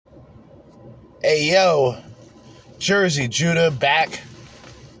Hey yo, Jersey Judah back.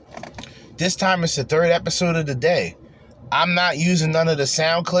 This time it's the third episode of the day. I'm not using none of the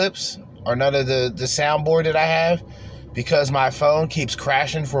sound clips or none of the soundboard that I have because my phone keeps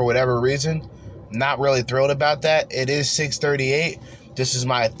crashing for whatever reason. Not really thrilled about that. It is 6:38. This is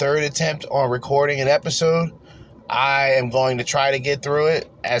my third attempt on recording an episode. I am going to try to get through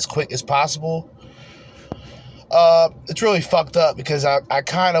it as quick as possible. It's really fucked up because I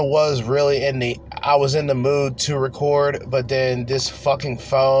kind of was really I was in the mood to record, but then this fucking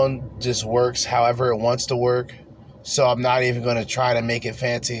phone just works however it wants to work. So I'm not even going to try to make it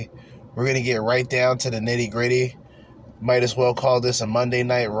fancy. We're going to get right down to the nitty gritty. Might as well call this a Monday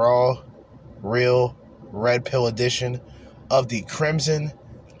Night Raw, real red pill edition of the Crimson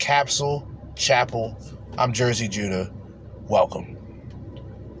Capsule Chapel. I'm Jersey Judah. Welcome.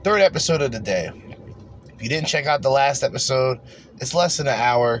 Third episode of the day. If you didn't check out the last episode, it's less than an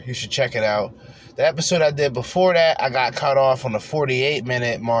hour. You should check it out. The episode I did before that, I got cut off on the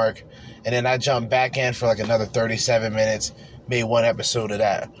 48-minute mark, and then I jumped back in for like another 37 minutes, made one episode of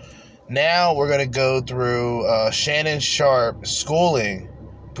that. Now we're going to go through Shannon Sharpe schooling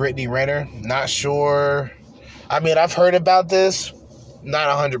Brittany Renner. Not sure. I mean, I've heard about this,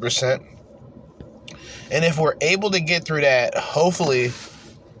 not 100%. And if we're able to get through that, hopefully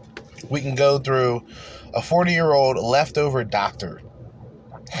we can go through a 40-year-old leftover doctor.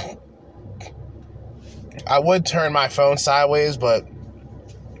 I would turn my phone sideways, but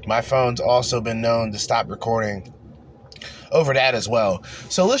my phone's also been known to stop recording over that as well.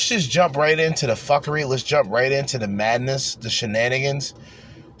 So let's just jump right into the fuckery. Let's jump right into the madness, the shenanigans.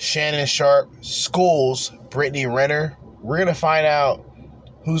 Shannon Sharpe schools Brittany Renner. We're going to find out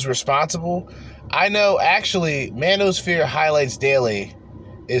who's responsible. I know, actually, Manosphere Highlights Daily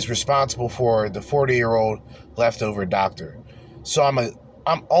is responsible for the 40-year-old leftover doctor. So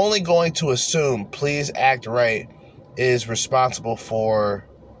I'm only going to assume Please Act Right is responsible for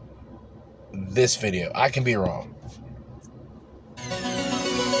this video. I can be wrong.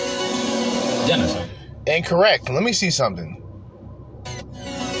 Genocide. Incorrect. Let me see something.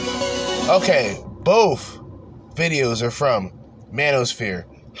 Okay, both videos are from Manosphere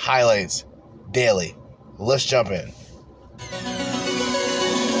Highlights Daily. Let's jump in.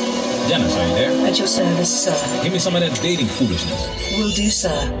 Genocide, you there? At your service, sir. Give me some of that dating foolishness. Will do,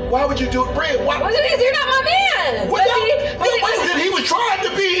 sir. Why would you do it, Brent? Why? What is you're not my man? What he was trying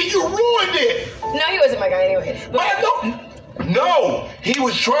to be, and you ruined it. No, he wasn't my guy anyways. No, he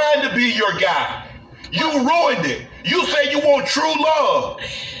was trying to be your guy. You ruined it. You say you want true love.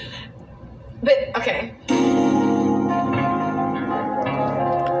 But, okay.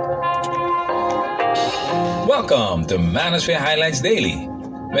 Welcome to Manosphere Highlights Daily.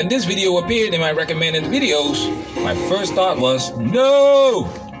 When this video appeared in my recommended videos, my first thought was, no!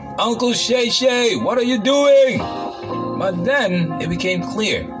 Uncle Shay Shay, what are you doing? But then it became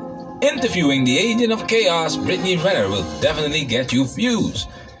clear. Interviewing the agent of chaos, Brittany Renner, will definitely get you views.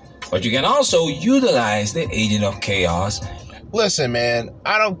 But you can also utilize the agent of chaos. Listen, man,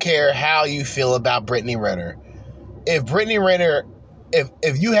 I don't care how you feel about Brittany Renner. If Brittany Renner,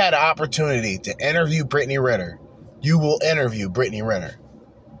 if you had an opportunity to interview Brittany Renner, you will interview Brittany Renner.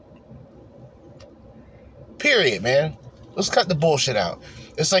 Period, man. Let's cut the bullshit out.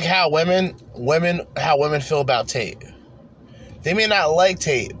 It's like how women feel about Tate. They may not like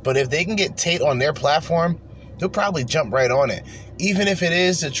Tate, but if they can get Tate on their platform, they'll probably jump right on it, even if it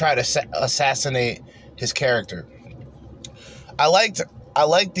is to try to assassinate his character. I liked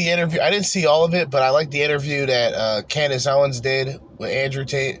the interview. I didn't see all of it, but I liked the interview that Candace Owens did with Andrew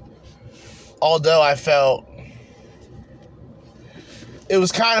Tate. Although I felt it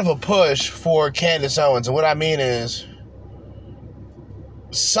was kind of a push for Candace Owens. And what I mean is,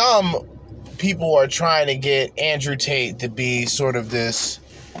 some people are trying to get Andrew Tate to be sort of this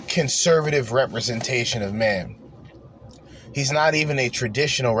conservative representation of man. He's not even a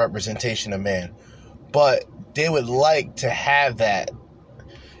traditional representation of man, but they would like to have that.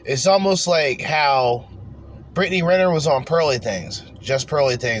 It's almost like how Brittany Renner was on Pearly Things, Just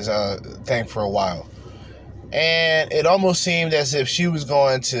Pearly Things thing for a while. And it almost seemed as if she was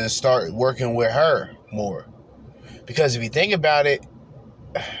going to start working with her more. Because if you think about it,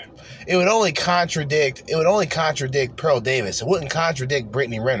 it would only contradict Pearl Davis. It wouldn't contradict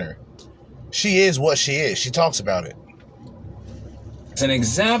Brittany Renner. She is what she is. She talks about it. It's an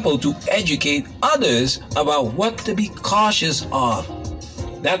example to educate others about what to be cautious of.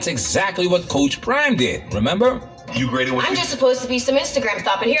 That's exactly what Coach Prime did, remember? You graded what I'm just supposed to be some Instagram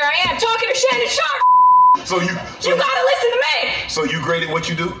stuff, and here I am talking to Shannon Sharpe. So you gotta listen to me. So you graded what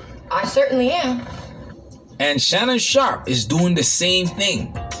you do? I certainly am. And Shannon Sharpe is doing the same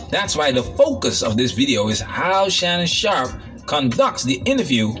thing. That's why the focus of this video is how Shannon Sharpe conducts the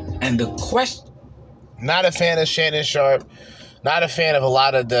interview and the question. Not a fan of Shannon Sharpe. Not a fan of a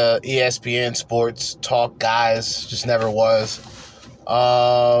lot of the ESPN sports talk guys. Just never was.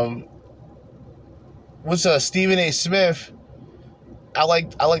 What's Stephen A. Smith? I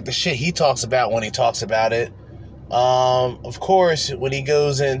like the shit he talks about when he talks about it. Of course, when he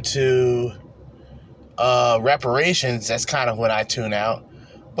goes into reparations, that's kind of when I tune out.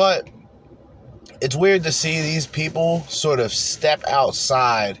 But it's weird to see these people sort of step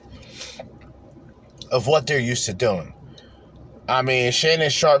outside of what they're used to doing. I mean, Shannon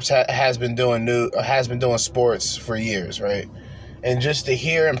Sharpe has been doing sports for years, right? And just to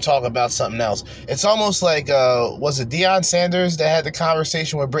hear him talk about something else, it's almost like was it Deion Sanders that had the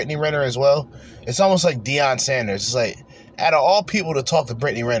conversation with Brittany Renner as well? It's almost like Deion Sanders. It's like, out of all people to talk to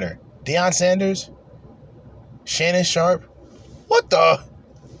Brittany Renner, Deion Sanders, Shannon Sharpe, what the?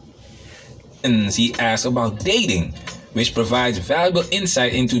 He asks about dating, which provides valuable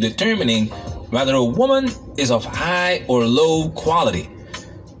insight into determining whether a woman is of high or low quality.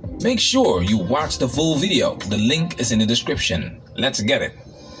 Make sure you watch the full video. The link is in the description. Let's get it.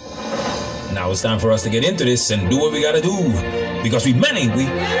 Now it's time for us to get into this and do what we gotta do. Because we many.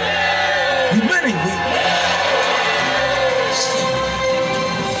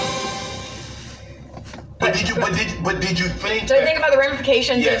 But did you think? So I think about the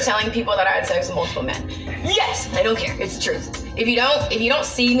ramifications Yes. of telling people that I had sex with multiple men. Yes, I don't care. It's the truth. If you don't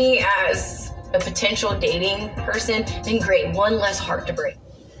see me as a potential dating person, then great. One less heart to break.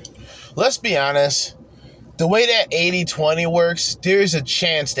 Let's be honest. The way that 80-20 works, there's a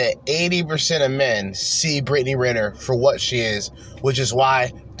chance that 80% of men see Brittany Renner for what she is, which is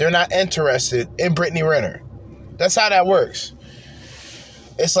why they're not interested in Brittany Renner. That's how that works.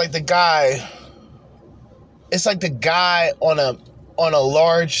 It's like the guy on a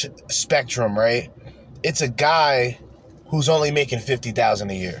large spectrum, right? It's a guy who's only making $50,000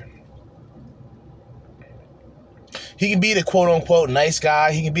 a year. He can be the quote-unquote nice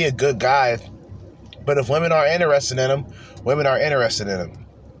guy. He can be a good guy. But if women are interested in him, women are interested in him.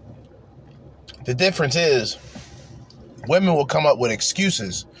 The difference is, women will come up with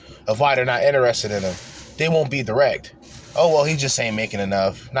excuses of why they're not interested in him. They won't be direct. Oh, well, he just ain't making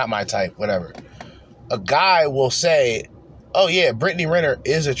enough. Not my type, whatever. A guy will say, oh, yeah, Brittany Renner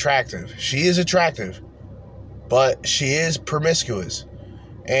is attractive. She is attractive. But she is promiscuous.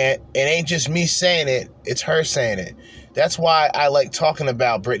 And it ain't just me saying it, it's her saying it. That's why I like talking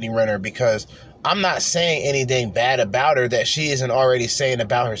about Brittany Renner, because I'm not saying anything bad about her that she isn't already saying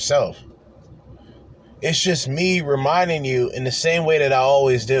about herself. It's just me reminding you in the same way that I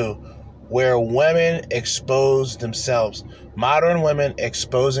always do, where women expose themselves. Modern women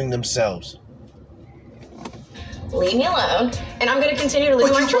exposing themselves. Leave me alone, and I'm going to continue to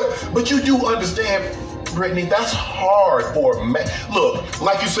live my truth. But you do understand, Brittany, that's hard for a man. Look,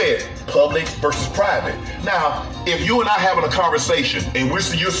 like you said, public versus private. Now, if you and I having a conversation, and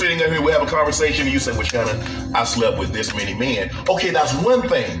you're sitting there here, we have a conversation, and you say, well, Shannon, I slept with this many men. Okay, that's one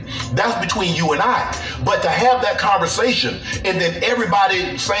thing. That's between you and I. But to have that conversation, and then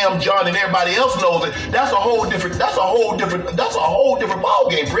everybody, Sam, John, and everybody else knows it, that's a whole different ball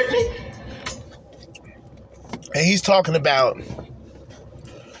game, Brittany. And he's talking about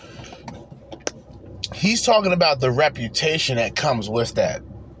the reputation that comes with that.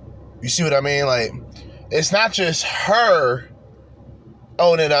 You see what I mean? Like, it's not just her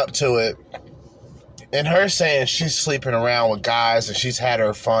owning up to it and her saying she's sleeping around with guys and she's had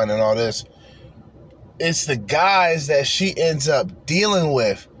her fun and all this. It's the guys that she ends up dealing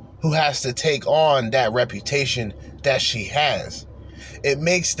with who has to take on that reputation that she has. It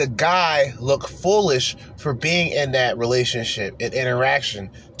makes the guy look foolish for being in that relationship and interaction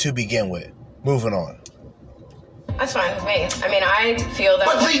to begin with. Moving on. That's fine with me. I mean, I feel that.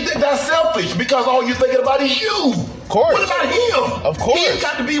 But see, that's selfish because all you're thinking about is you. Of course. What about him? Of course. He's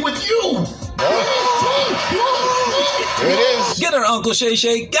got to be with you. There it is. Get her, Uncle Shay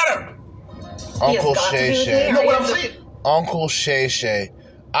Shay. Get her. Uncle got to Shay be with Shay. me. You know what I'm saying? Uncle Shay Shay.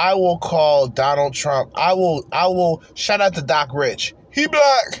 I will call Donald Trump. I will shout out to Doc Rich. He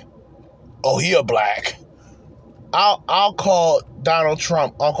black. Oh, he a black. I'll call Donald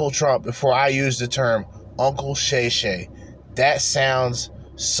Trump Uncle Trump before I use the term Uncle Shay Shay. That sounds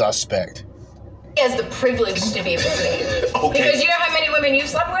suspect. He has the privilege to be with me. Okay. Because you know how many women you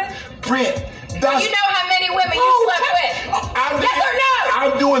slept with? Brent, that's... You know how many women you slept with? Yes or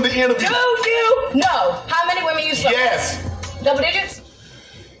no? I'm doing the interview. Do you know how many women you slept Yes. with? Double digits?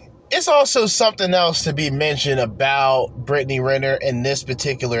 It's also something else to be mentioned about Brittany Renner in this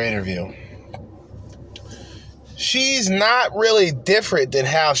particular interview. she's not really different than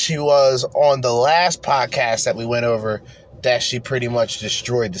how she was on the last podcast that we went over, that she pretty much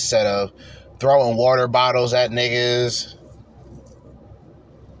destroyed the set of, throwing water bottles at niggas,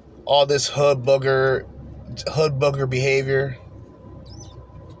 all this hood booger behavior,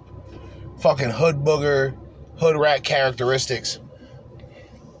 fucking hood booger, hood rat characteristics.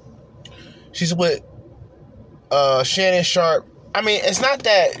 She's with Shannon Sharpe. I mean, it's not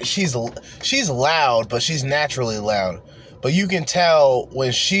that she's loud, but she's naturally loud. But you can tell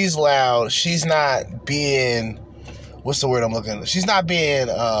when she's loud, she's not being, what's the word I'm looking at? She's not being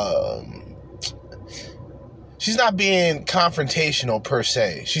confrontational per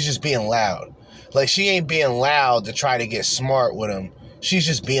se. She's just being loud. Like, she ain't being loud to try to get smart with him. She's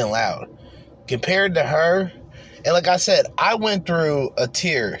just being loud. Compared to her, and like I said, I went through a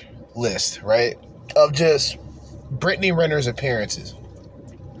tier list, right, of just Brittany Renner's appearances.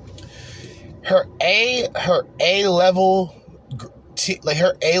 Her A level, like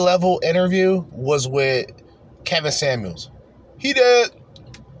her A level interview was with Kevin Samuels. He did.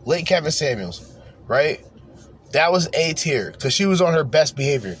 Late Kevin Samuels, right? That was A tier because she was on her best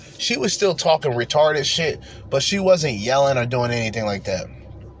behavior. She was still talking retarded shit, but she wasn't yelling or doing anything like that.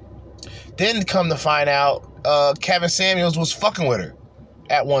 Then come to find out, Kevin Samuels was fucking with her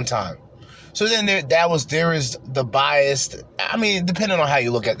at one time. So then there is the bias. I mean, depending on how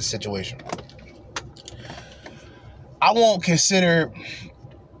you look at the situation. I won't consider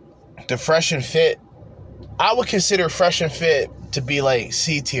the Fresh and Fit. I would consider Fresh and Fit to be like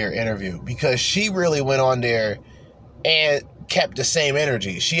C tier interview because she really went on there and kept the same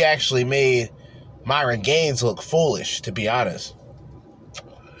energy. She actually made Myron Gaines look foolish, to be honest.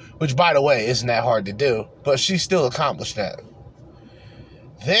 Which, by the way, isn't that hard to do, but she still accomplished that.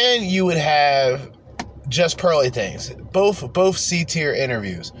 Then you would have Just Pearly Things. Both C-tier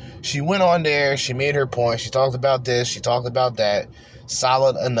interviews. She went on there, she made her point, she talked about this, she talked about that.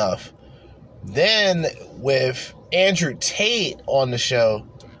 Solid enough. Then with Andrew Tate on the show,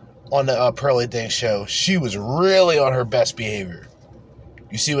 on the Pearly Things show, she was really on her best behavior.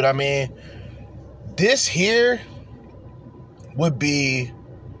 You see what I mean? This here would be,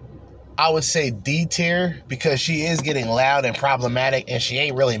 I would say, D tier because she is getting loud and problematic and she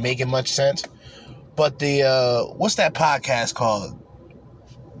ain't really making much sense. But the, what's that podcast called?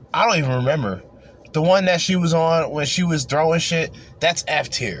 I don't even remember. The one that she was on when she was throwing shit, that's F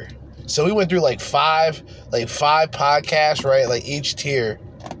tier. So we went through like five podcasts, right? Like each tier.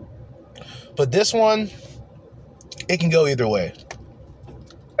 But this one, it can go either way.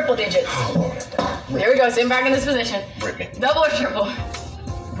 Triple digits. There we go. Sitting back in this position. Brittany. Double or triple?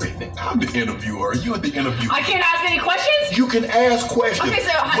 Brittany, I'm the interviewer. You're the interviewer. I can't ask any questions? You can ask questions. Okay,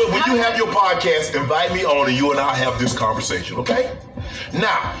 so when you have your podcast, invite me on and you and I have this conversation, okay?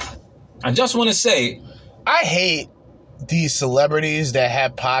 Now, I just want to say, I hate these celebrities that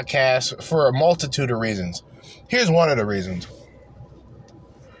have podcasts for a multitude of reasons. Here's one of the reasons.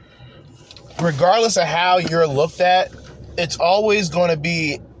 Regardless of how you're looked at, it's always going to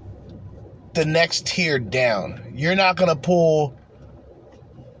be the next tier down. You're not going to pull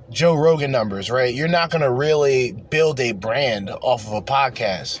Joe Rogan numbers, right? You're not going to really build a brand off of a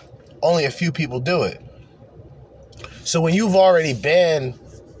podcast. Only a few people do it. So when you've already been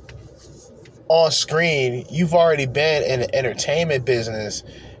on screen, you've already been in the entertainment business,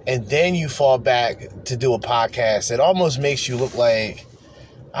 and then you fall back to do a podcast, it almost makes you look like,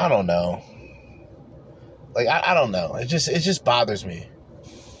 I don't know. Like, I don't know. It just bothers me.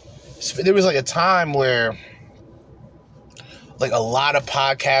 There was like a time where like a lot of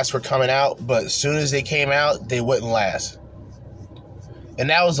podcasts were coming out, but as soon as they came out, they wouldn't last. And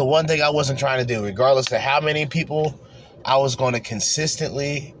that was the one thing I wasn't trying to do. Regardless of how many people, I was going to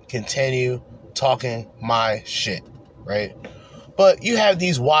consistently continue talking my shit, right? But you have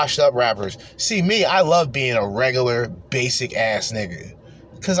these washed up rappers. See, me, I love being a regular, basic ass nigga.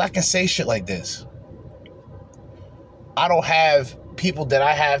 Because I can say shit like this. I don't have people that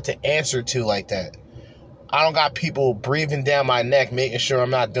I have to answer to like that. I don't got people breathing down my neck, making sure I'm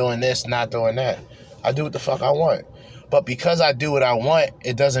not doing this, not doing that. I do what the fuck I want. But because I do what I want,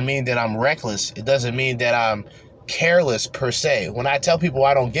 it doesn't mean that I'm reckless. It doesn't mean that I'm careless per se. When I tell people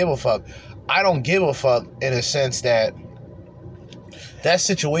I don't give a fuck, I don't give a fuck in a sense that that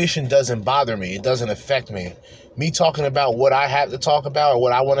situation doesn't bother me. It doesn't affect me. Me talking about what I have to talk about or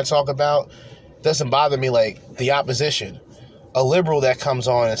what I want to talk about doesn't bother me like the opposition. A liberal that comes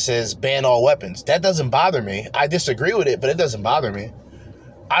on and says ban all weapons. That doesn't bother me. I disagree with it, but it doesn't bother me.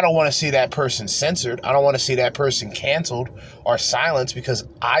 I don't want to see that person censored. I don't want to see that person canceled or silenced because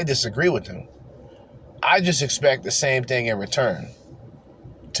I disagree with them. I just expect the same thing in return.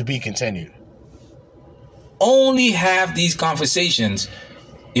 To be continued. only have these conversations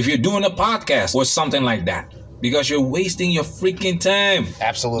if you're doing a podcast or something like that, because you're wasting your freaking time.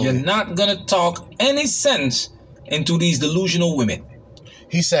 Absolutely. You're not gonna talk any sense into these delusional women.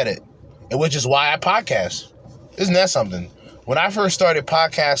 He said it, and which is why I podcast. Isn't that something? When I first started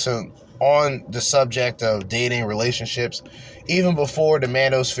podcasting on the subject of dating, relationships, even before the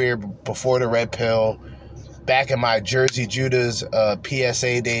Manosphere, before the Red Pill, back in my Jersey Judas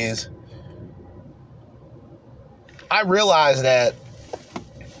PSA days, I realized that,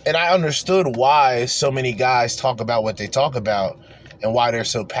 and I understood why so many guys talk about what they talk about and why they're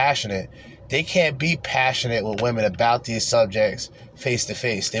so passionate. They can't be passionate with women about these subjects face to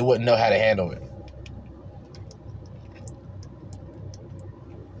face. They wouldn't know how to handle it.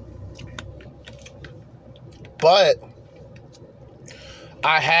 But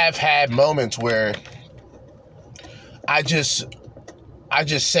I have had moments where I just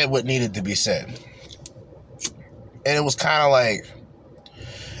said what needed to be said. And it was kind of like,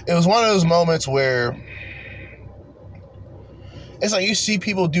 it was one of those moments where it's like you see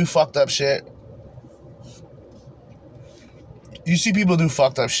people do fucked up shit. You see people do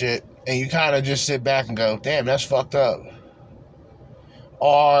fucked up shit, and you kind of just sit back and go, damn, that's fucked up.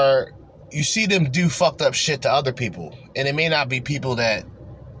 Or you see them do fucked up shit to other people, and it may not be people that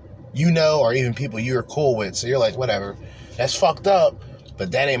you know or even people you're cool with. So you're like, whatever, that's fucked up,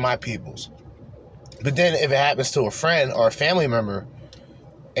 but that ain't my people's. But then if it happens to a friend or a family member,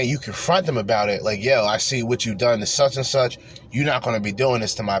 and you confront them about it, like, yo, I see what you've done to such and such. You're not going to be doing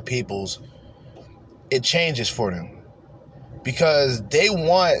this to my peoples. It changes for them. Because they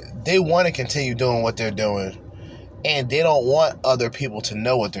want to continue doing what they're doing. And they don't want other people to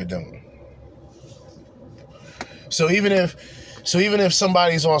know what they're doing. So even if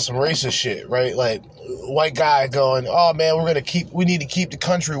somebody's on some racist shit, right? Like, white guy going, oh man, we need to keep the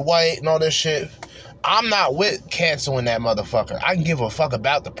country white and all this shit. I'm not with canceling that motherfucker. I can give a fuck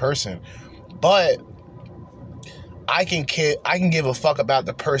about the person, but I can give a fuck about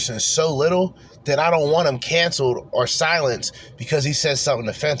the person so little that I don't want him canceled or silenced because he says something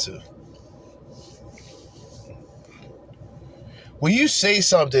offensive. When you say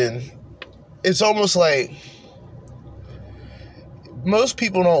something, it's almost like most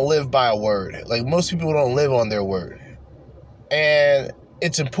people don't live by a word. Like, most people don't live on their word. And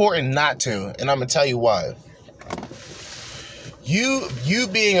it's important not to, and I'm going to tell you why. You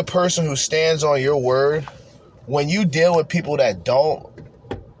being a person who stands on your word, when you deal with people that don't,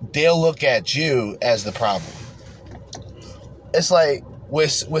 they'll look at you as the problem. It's like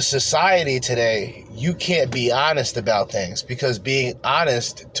with society today, you can't be honest about things because being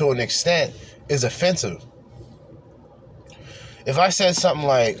honest to an extent is offensive. If I said something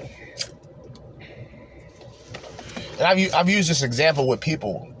like, and I've used this example with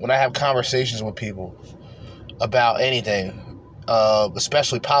people when I have conversations with people about anything,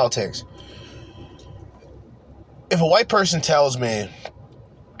 especially politics. If a white person tells me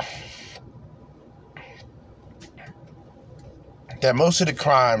that most of the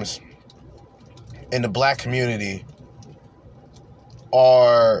crimes in the black community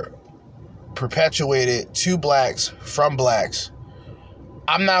are perpetuated to blacks from blacks,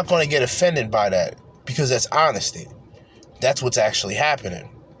 I'm not going to get offended by that because that's honesty. That's what's actually happening.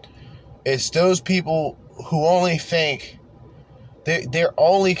 It's those people who only think they're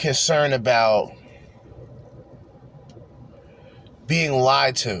only concerned about being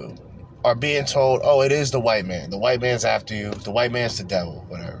lied to or being told, oh, it is the white man. The white man's after you. The white man's the devil,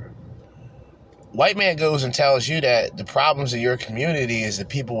 whatever. White man goes and tells you that the problems of your community is the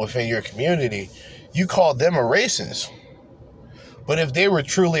people within your community. You call them a racist. But if they were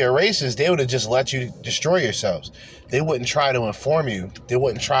truly a racist, they would have just let you destroy yourselves. They wouldn't try to inform you. They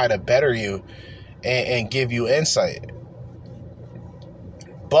wouldn't try to better you and give you insight.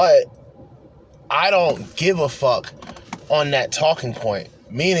 But I don't give a fuck on that talking point.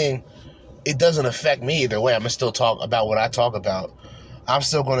 Meaning, it doesn't affect me either way. I'm going to still talk about what I talk about. I'm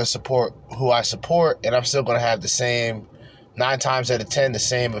still going to support who I support, and I'm still going to have the same, 9 times out of 10, the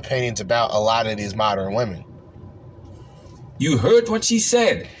same opinions about a lot of these modern women. You heard what she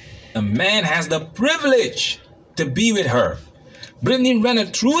said. A man has the privilege to be with her. Brittany Renner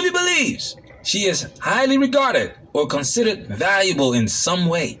truly believes she is highly regarded or considered valuable in some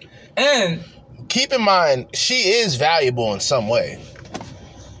way. And keep in mind, she is valuable in some way.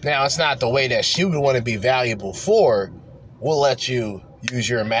 Now, it's not the way that she would want to be valuable for. We'll let you use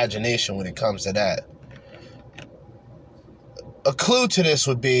your imagination when it comes to that. A clue to this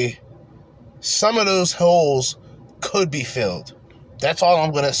would be some of those holes could be filled. That's all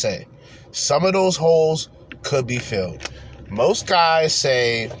I'm going to say. Some of those holes could be filled. Most guys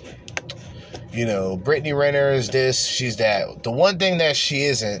say, You know, Brittany Renner is this, she's that. The one thing that she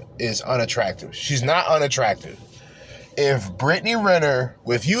isn't is unattractive. She's not unattractive. If Brittany Renner,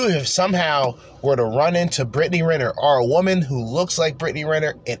 if you have somehow were to run into Brittany Renner or a woman who looks like Brittany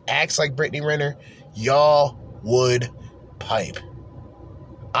Renner and acts like Brittany Renner, y'all would pipe.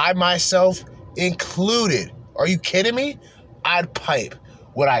 I myself included. Are you kidding me? I'd pipe.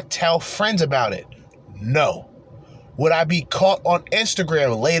 Would I tell friends about it? No. Would I be caught on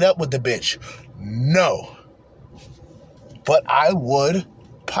Instagram laid up with the bitch? No. But I would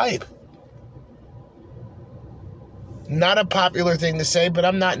pipe. Not a popular thing to say, but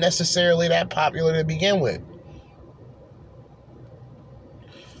I'm not necessarily that popular to begin with.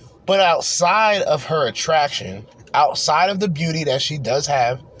 But outside of her attraction, outside of the beauty that she does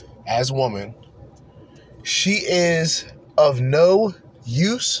have as a woman, she is of no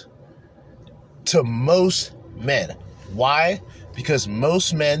use to most men. Why? Because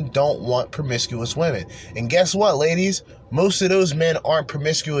most men don't want promiscuous women. And guess what, ladies? Most of those men aren't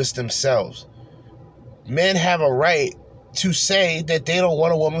promiscuous themselves. Men have a right to say that they don't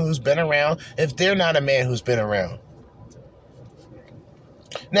want a woman who's been around if they're not a man who's been around.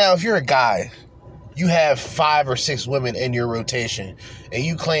 Now, if you're a guy, you have 5 or 6 women in your rotation, and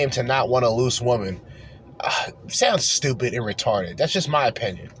you claim to not want a loose woman, sounds stupid and retarded. That's just my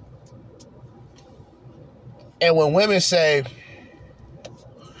opinion. And when women say,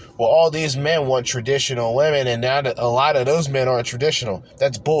 well, all these men want traditional women, and now a lot of those men aren't traditional,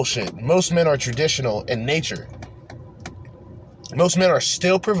 that's bullshit. Most men are traditional in nature. Most men are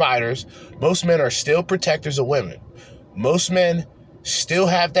still providers. Most men are still protectors of women. Most men still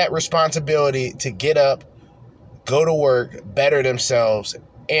have that responsibility to get up, go to work, better themselves,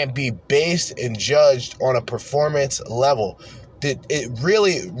 and be based and judged on a performance level. That it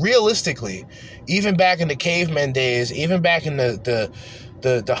really, realistically, even back in the caveman days, even back in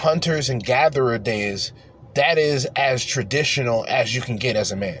the hunters and gatherer days, that is as traditional as you can get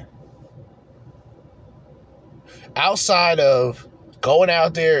as a man. Outside of going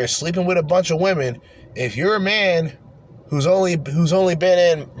out there and sleeping with a bunch of women, if you're a man who's only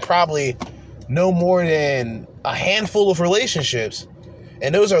been in probably no more than a handful of relationships,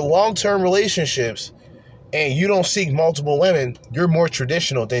 and those are long-term relationships, and you don't seek multiple women, you're more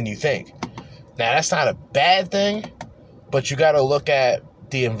traditional than you think. Now, that's not a bad thing, but you got to look at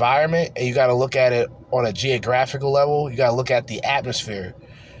the environment, and you got to look at it on a geographical level. You got to look at the atmosphere.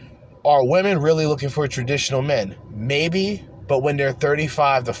 Are women really looking for traditional men? Maybe, but when they're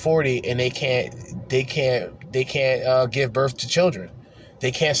 35 to 40 and they can't give birth to children. They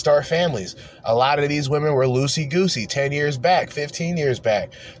can't start families. A lot of these women were loosey-goosey 10 years back, 15 years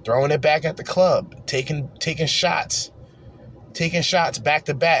back, throwing it back at the club, taking shots back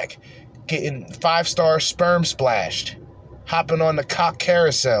to back, getting 5-star sperm splashed, hopping on the cock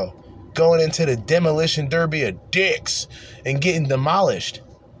carousel, going into the demolition derby of dicks and getting demolished.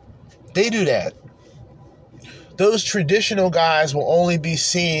 They do that. Those traditional guys will only be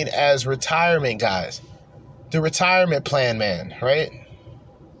seen as retirement guys. The retirement plan man, right?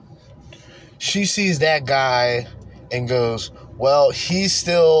 She sees that guy and goes, well, he's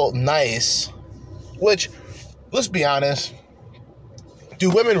still nice. Which, let's be honest,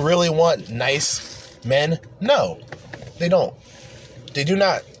 do women really want nice men? No, they don't. They do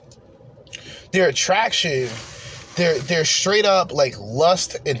not. Their attraction, their straight up like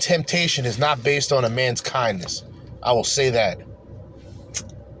lust and temptation is not based on a man's kindness. I will say that.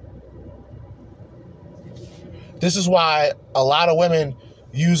 This is why a lot of women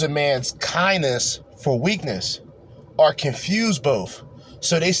use a man's kindness for weakness or confuse both.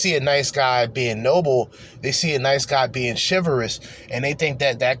 So they see a nice guy being noble, they see a nice guy being chivalrous, and they think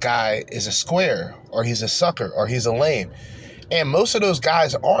that that guy is a square or he's a sucker or he's a lame. And most of those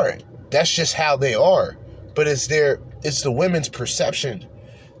guys aren't. That's just how they are. But it's the women's perception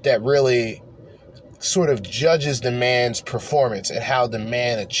that really sort of judges the man's performance and how the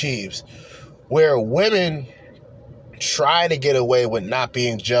man achieves. Where women try to get away with not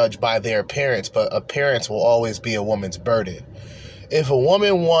being judged by their appearance, but appearance will always be a woman's burden. If a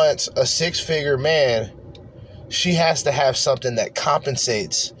woman wants a 6-figure man, she has to have something that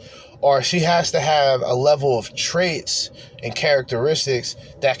compensates, or she has to have a level of traits and characteristics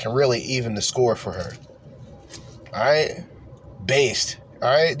that can really even the score for her. All right? Based. All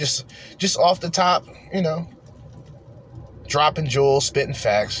right? Just off the top, dropping jewels, spitting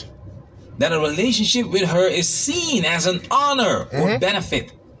facts. That a relationship with her is seen as an honor or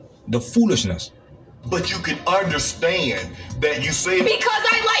benefit. The foolishness. But you can understand that you say... Because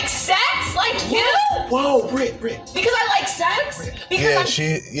I like sex, like you? Whoa, Britt. Because I like sex? Because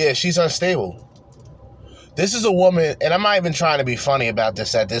she's unstable. This is a woman, and I'm not even trying to be funny about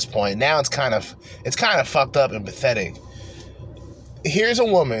this at this point. Now it's kind of fucked up and pathetic. Here's a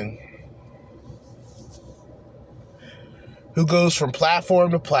woman who goes from platform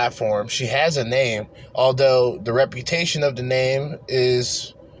to platform. She has a name, although the reputation of the name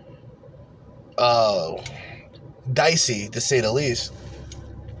is dicey, to say the least.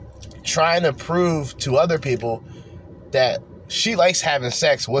 Trying to prove to other people that she likes having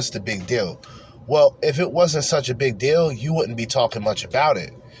sex. What's the big deal? Well, if it wasn't such a big deal, you wouldn't be talking much about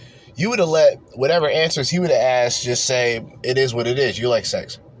it. You would have let whatever answers he would have asked just say, it is what it is. You like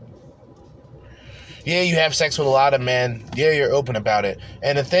sex. Yeah, you have sex with a lot of men. Yeah, you're open about it.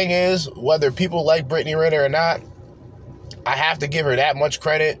 And the thing is, whether people like Brittany Renner or not, I have to give her that much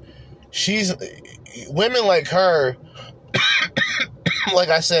credit. Women like her, like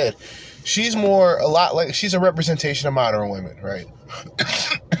I said, she's a representation of modern women, right?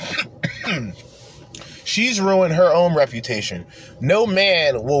 She's ruined her own reputation. No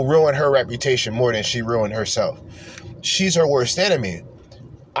man will ruin her reputation more than she ruined herself. She's her worst enemy.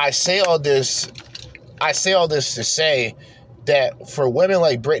 I say all this to say that for women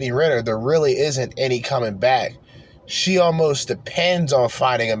like Brittany Renner, there really isn't any coming back. She almost depends on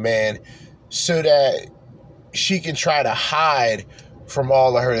finding a man so that she can try to hide from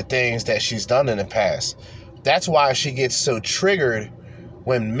all of her things that she's done in the past. That's why she gets so triggered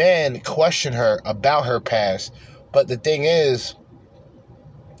when men question her about her past. But the thing is,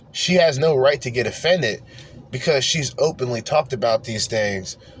 she has no right to get offended because she's openly talked about these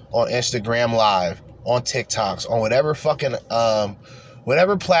things on Instagram Live, on TikToks, on whatever fucking,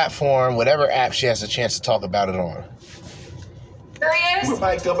 whatever platform, whatever app she has a chance to talk about it on. Serious? We're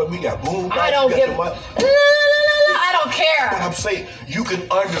mic'd up and we got boom. I don't give. I don't care. But I'm saying you can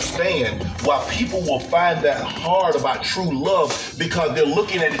understand why people will find that hard about true love because they're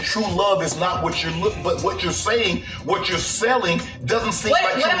looking at it. True love is not what you're but what you're saying, what you're selling doesn't seem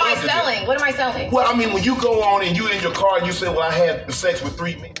like true love. What am I selling? What am I selling? Well, I mean, when you go on and you're in your car and you say, well, I had sex with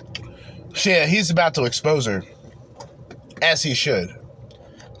 3 men. Yeah, he's about to expose her. As he should.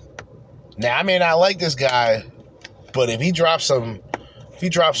 Now, I may not like this guy, but if he drops some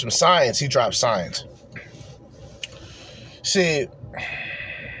science, he drops science. See,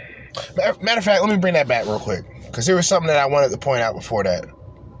 matter of fact, let me bring that back real quick, because there was something that I wanted to point out before that.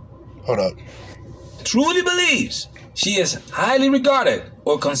 Hold up. Truly believes she is highly regarded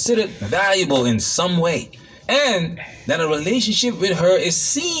or considered valuable in some way, and that a relationship with her is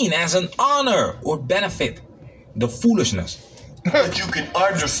seen as an honor or benefit. The foolishness. But you can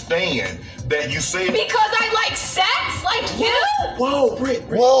understand that you say because I like sex, like you. Whoa, Britt.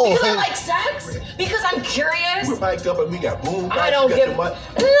 Whoa. Because I like sex. Because I'm curious. We're mic'd up and we got boom. I don't give. I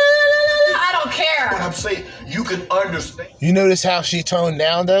don't care. But I'm saying you can understand. You notice how she toned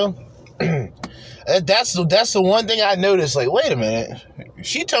down though? That's the one thing I noticed. Like, wait a minute,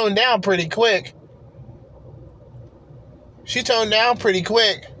 she toned down pretty quick.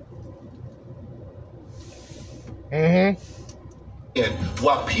 And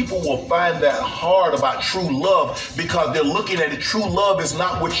why people will find that hard about true love because they're looking at it. True love is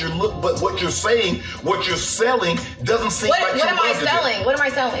not what but what you're saying, what you're selling doesn't seem like true love. What am I selling? What am I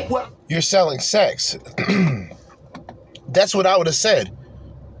selling? What? You're selling sex. That's what I would have said.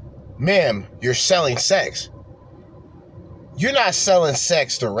 Ma'am, you're selling sex. You're not selling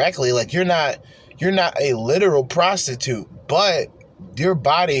sex directly. Like, you're not a literal prostitute, but your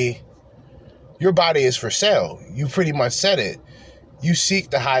body is for sale. You pretty much said it. You seek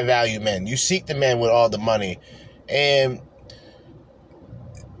the high value men. You seek the men with all the money. And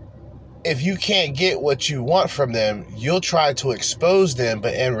if you can't get what you want from them, you'll try to expose them,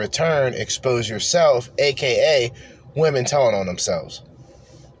 but in return, expose yourself, aka women telling on themselves.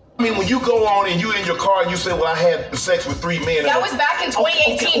 I mean, when you go on and you're in your car and you say, well, I had sex with 3 men. That was back in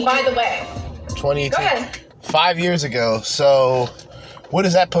 2018, okay. By the way. 2018. Go ahead. 5 years ago. So what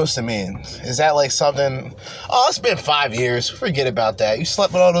is that supposed to mean? Is that like something? Oh, it's been 5 years. Forget about that. You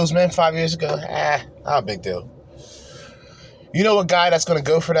slept with all those men 5 years ago? Not a big deal. You know a guy that's going to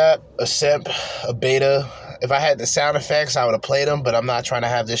go for that? A simp, a beta. If I had the sound effects, I would have played them, but I'm not trying to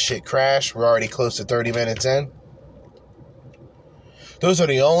have this shit crash. We're already close to 30 minutes in. Those are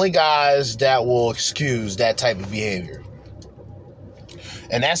the only guys that will excuse that type of behavior.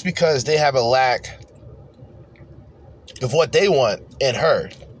 And that's because they have a lack of what they want in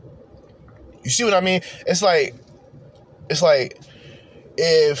her. You see what I mean? It's like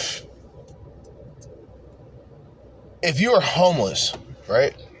if you're homeless,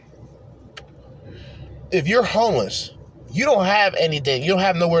 right? If you're homeless, you don't have anything. You don't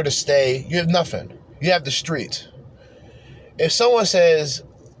have nowhere to stay. You have nothing. You have the streets. If someone says,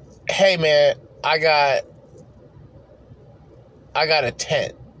 hey man, I got I got a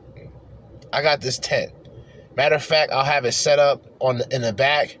tent. I got this tent. Matter of fact, I'll have it set up in the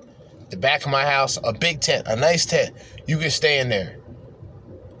back of my house, a big tent, a nice tent. You can stay in there.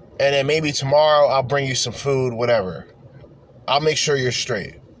 And then maybe tomorrow I'll bring you some food, whatever. I'll make sure you're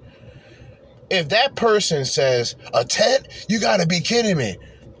straight. If that person says, a tent? You gotta be kidding me.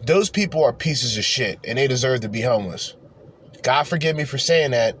 Those people are pieces of shit and they deserve to be homeless. God forgive me for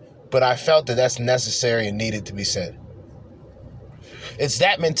saying that, but I felt that that's necessary and needed to be said. It's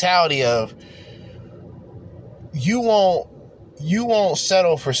that mentality of you won't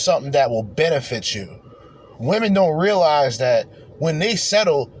settle for something that will benefit you. Women don't realize that when they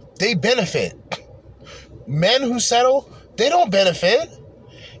settle, they benefit. Men who settle, they don't benefit.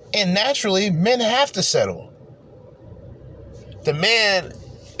 And naturally, men have to settle. The man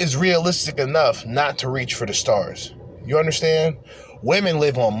is realistic enough not to reach for the stars. You understand? Women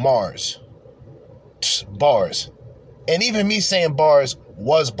live on Mars. Bars. And even me saying bars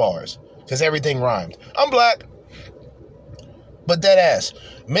was bars. Because everything rhymed. I'm black. But that ass.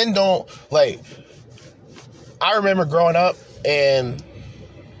 Men don't, like... I remember growing up and...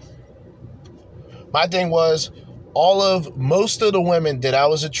 my thing was... most of the women that I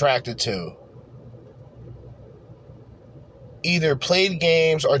was attracted to either played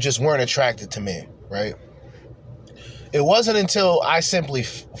games or just weren't attracted to me, right? It wasn't until I simply,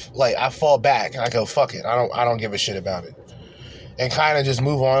 I fall back and I go, fuck it, I don't give a shit about it. And kind of just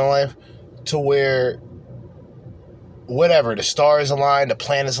move on in life to where, whatever, the stars aligned, the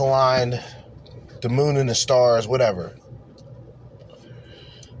planets aligned, the moon and the stars, whatever.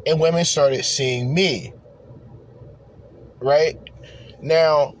 And women started seeing me. Right?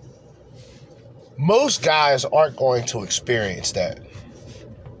 Now, most guys aren't going to experience that.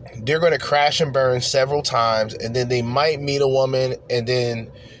 They're going to crash and burn several times, and then they might meet a woman, and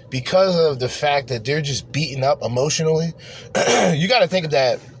then because of the fact that they're just beaten up emotionally, you got to think of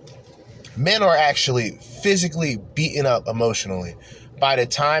that. Men are actually physically beaten up emotionally by the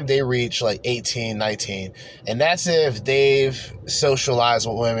time they reach 18, 19. And that's if they've socialized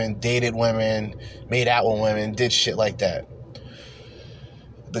with women, dated women, made out with women, did shit like that.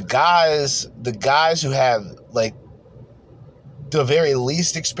 The guys who have the very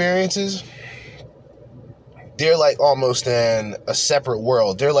least experiences, they're almost in a separate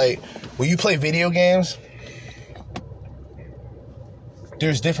world. They're when you play video games,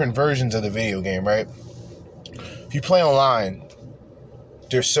 there's different versions of the video game, right? If you play online,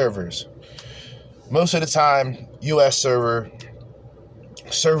 there's servers. Most of the time, US server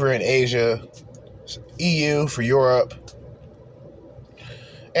in Asia, EU for Europe,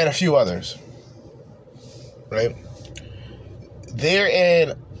 and a few others, right? They're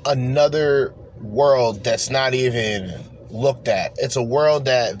in another world that's not even looked at. It's a world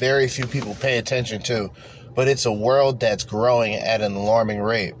that very few people pay attention to, but it's a world that's growing at an alarming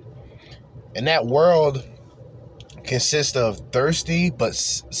rate. And that world consists of thirsty but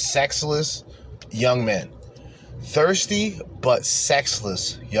sexless young men. Thirsty but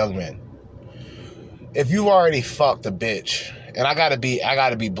sexless young men. If you've already fucked a bitch, and I gotta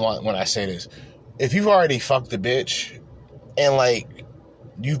be blunt when I say this. If you've already fucked a bitch and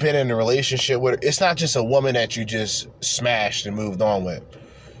you've been in a relationship with her, it's not just a woman that you just smashed and moved on with.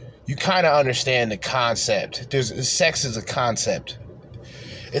 You kind of understand the concept. Sex is a concept.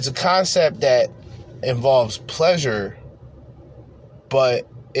 It's a concept that involves pleasure, but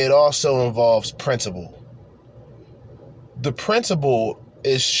it also involves principle. The principle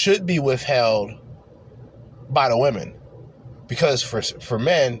should be withheld by the women. Because for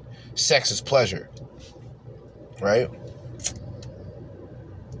men, sex is pleasure, right?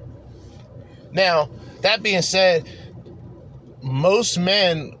 Now, that being said, most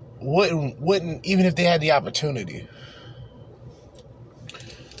men wouldn't, even if they had the opportunity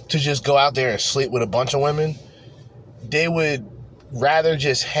to just go out there and sleep with a bunch of women, they would rather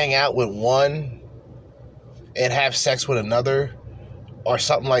just hang out with one and have sex with another or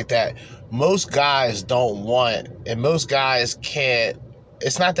something like that. Most guys don't want, and most guys can't,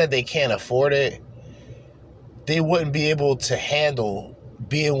 it's not that they can't afford it. They wouldn't be able to handle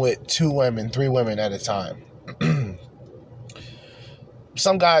being with 2 women, 3 women at a time.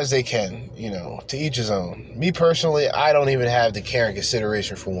 Some guys, they can, to each his own. Me personally, I don't even have the care and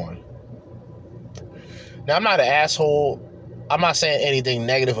consideration for one. Now, I'm not an asshole. I'm not saying anything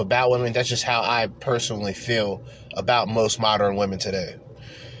negative about women. That's just how I personally feel about most modern women today.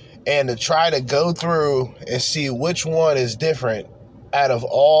 And to try to go through and see which one is different out of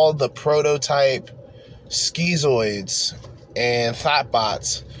all the prototype schizoids and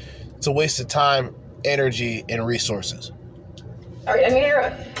thoughtbots, it's a waste of time, energy, and resources. All right, I'm gonna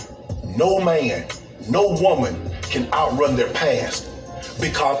interrupt. No man No woman can outrun their past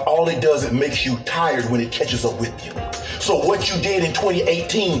because all it does, it makes you tired when it catches up with you. So what you did in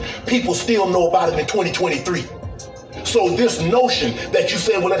 2018, people still know about it in 2023. So this notion that you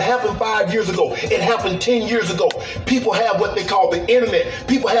say, well, it happened 5 years ago, it happened 10 years ago. People have what they call the internet.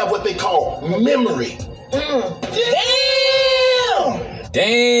 People have what they call memory. Damn!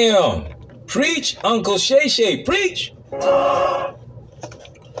 Damn! Preach, Uncle Shay Shay, preach!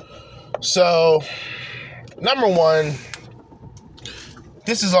 So, number one,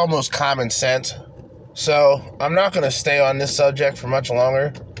 this is almost common sense. So, I'm not going to stay on this subject for much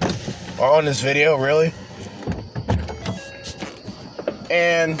longer. Or on this video, really.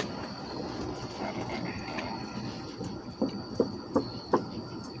 And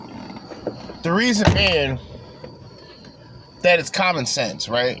the reason being that it's common sense,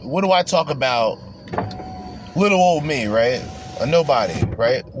 right? What do I talk about? Little old me, right? A nobody,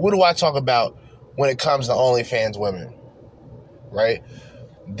 right? What do I talk about when it comes to OnlyFans women, right?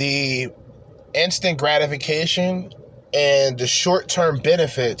 The instant gratification and the short-term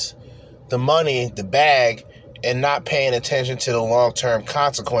benefits, the money, the bag, and not paying attention to the long-term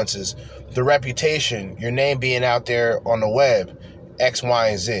consequences, the reputation, your name being out there on the web, X, Y,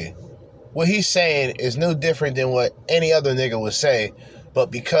 and Z. What he's saying is no different than what any other nigga would say,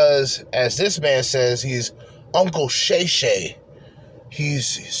 but because, as this man says, he's Uncle Shay Shay, he's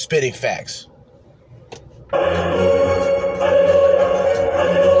spitting facts.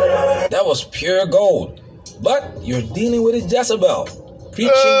 That was pure gold. But you're dealing with a Jezebel.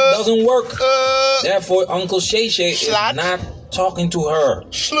 Preaching doesn't work. Therefore, Uncle Shay Shay is not talking to her.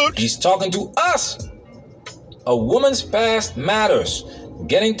 He's talking to us. A woman's past matters.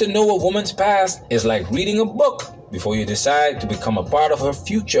 Getting to know a woman's past is like reading a book before you decide to become a part of her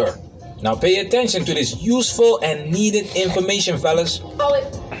future. Now pay attention to this useful and needed information, fellas. Call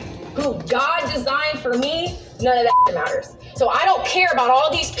it who God designed for me, none of that matters. So I don't care about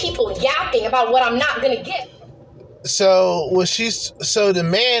all these people yapping about what I'm not gonna get. So the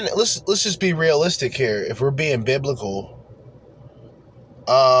man, let's just be realistic here. If we're being biblical,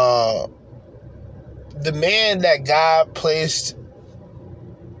 the man that God placed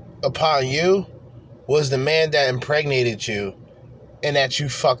upon you was the man that impregnated you and that you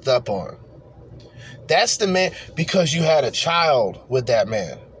fucked up on. That's the man, because you had a child with that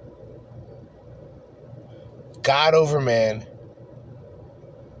man. God over man,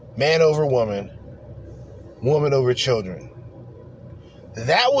 man over woman, woman over children.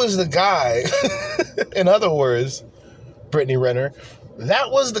 That was the guy, in other words, Brittany Renner,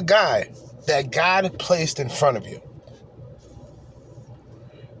 that was the guy that God placed in front of you.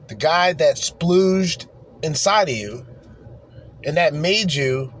 The guy that splooged inside of you and that made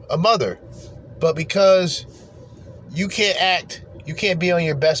you a mother. But because you can't act, you can't be on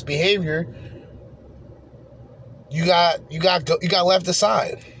your best behavior, you got left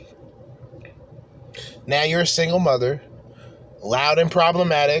aside. Now you're a single mother, loud and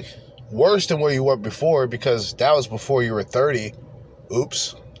problematic, worse than where you were before, because that was before you were 30.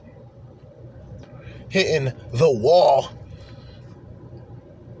 Oops. Hitting the wall.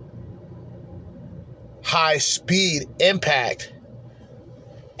 High speed impact.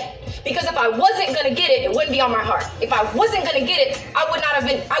 Because if I wasn't gonna get it, it wouldn't be on my heart. If I wasn't gonna get it, I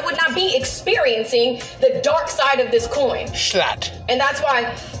would not be experiencing the dark side of this coin. Slut. And that's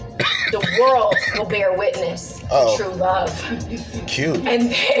why the world will bear witness to true love. Cute.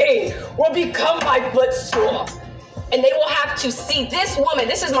 And they will become my footstool. And they will have to see this woman.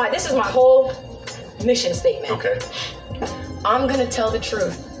 This is my whole mission statement. Okay. I'm gonna tell the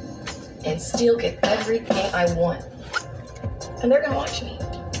truth and still get everything I want. And they're gonna watch me.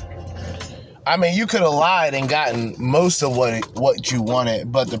 I mean, you could have lied and gotten most of what you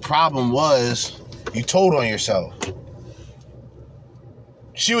wanted, but the problem was you told on yourself.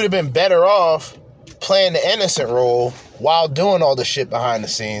 She would have been better off playing the innocent role while doing all the shit behind the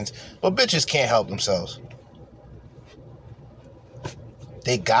scenes, but bitches can't help themselves.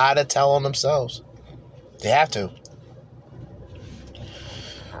 They gotta tell on themselves. They have to.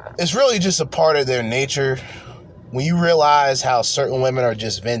 It's really just a part of their nature. When you realize how certain women are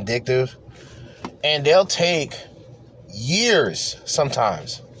just vindictive, and they'll take years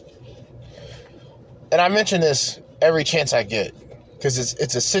sometimes. And I mention this every chance I get, because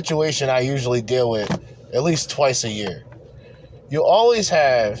it's a situation I usually deal with at least twice a year. You'll always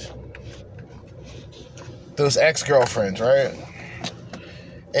have those ex-girlfriends, right?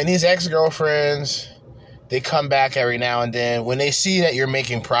 And these ex-girlfriends, they come back every now and then. When they see that you're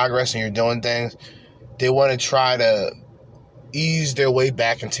making progress and you're doing things, they want to try to ease their way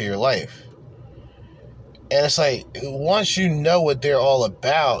back into your life. And it's like, once you know what they're all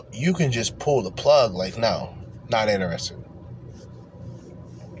about, you can just pull the plug. Like, no, not interested.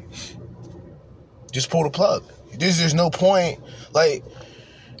 Just pull the plug. There's no point. Like,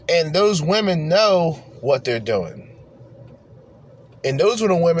 and those women know what they're doing. And those were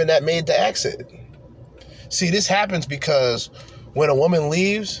the women that made the exit. See, this happens because when a woman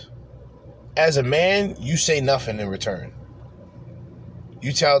leaves, as a man, you say nothing in return.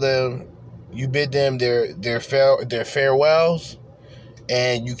 You tell them, you bid them their farewells,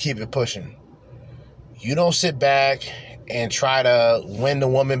 and you keep it pushing. You don't sit back and try to win the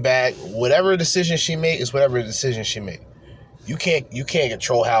woman back. Whatever decision she made is whatever decision she made. You can't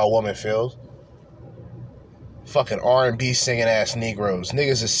control how a woman feels. Fucking R&B singing ass Negroes.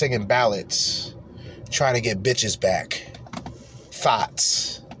 Niggas is singing ballads, trying to get bitches back.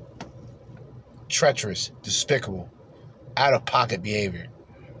 Thoughts. Treacherous, despicable, out of pocket behavior.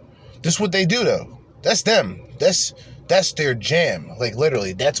 This is what they do though. That's them. That's their jam. Like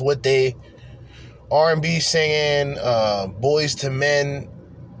literally, that's what they R&B singing, boys to men,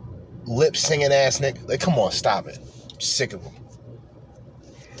 lip singing ass nigga. Like, come on, stop it. I'm sick of them.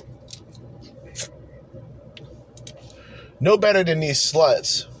 No better than these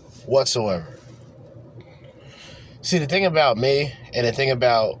sluts whatsoever. See, the thing about me and the thing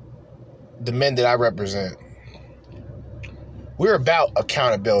about the men that I represent, we're about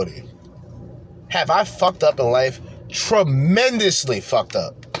accountability. Have I fucked up in life? Tremendously fucked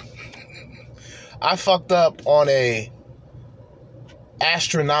up. I fucked up on a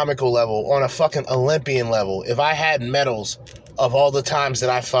astronomical level, on a fucking Olympian level. If I had medals of all the times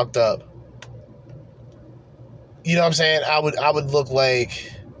that I fucked up, you know what I'm saying? I would look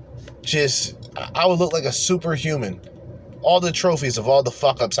like I would look like a superhuman. All the trophies of all the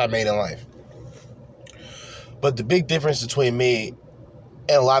fuck ups I made in life. But the big difference between me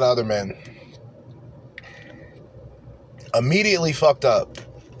and a lot of other men, immediately fucked up,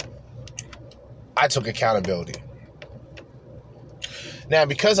 I took accountability. Now,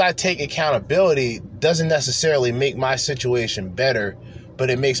 because I take accountability doesn't necessarily make my situation better, but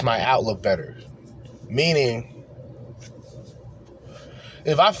it makes my outlook better. Meaning,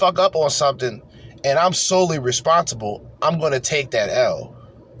 if I fuck up on something and I'm solely responsible, I'm going to take that L.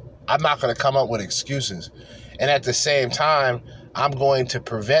 I'm not going to come up with excuses. And at the same time, I'm going to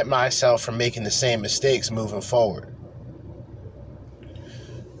prevent myself from making the same mistakes moving forward.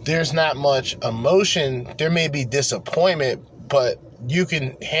 There's not much emotion. There may be disappointment, but you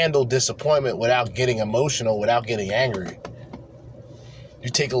can handle disappointment without getting emotional, without getting angry. You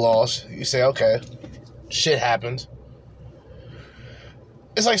take a loss. You say, okay, shit happens.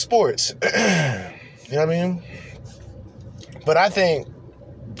 It's like sports. You know what I mean? But I think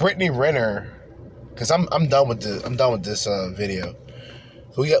Brittany Renner, because I'm done with this video.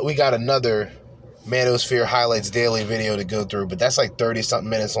 We got another Manosphere Highlights Daily video to go through, but that's like 30-something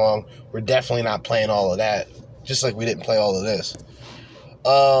minutes long. We're definitely not playing all of that, just like we didn't play all of this.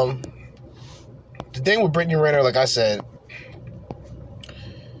 The thing with Brittany Renner, like I said,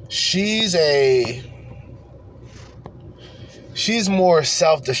 she's more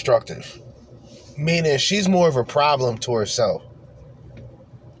self-destructive, meaning she's more of a problem to herself.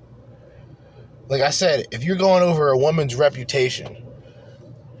 Like I said, if you're going over a woman's reputation,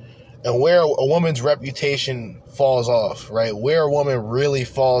 and where a woman's reputation falls off, right? Where a woman really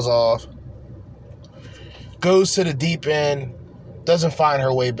falls off, goes to the deep end, doesn't find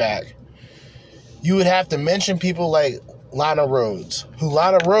her way back. You would have to mention people like Lana Rhoades.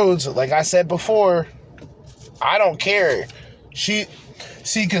 Lana Rhoades, like I said before, I don't care.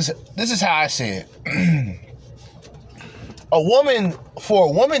 Because this is how I see it. For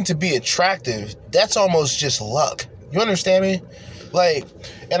a woman to be attractive, that's almost just luck. You understand me? Like,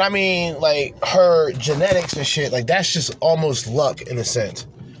 and I mean, like, her genetics and shit, like, that's just almost luck in a sense.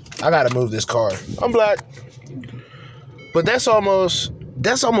 I gotta move this car. I'm black. But that's almost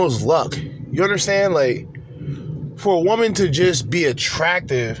luck. You understand? Like, for a woman to just be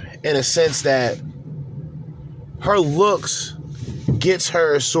attractive in a sense that her looks gets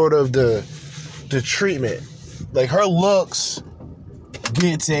her sort of the treatment. Like, her looks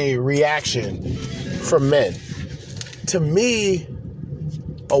gets a reaction from men. To me,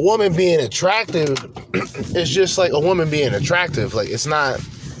 a woman being attractive is just like a woman being attractive. Like, it's not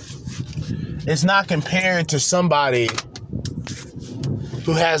compared to somebody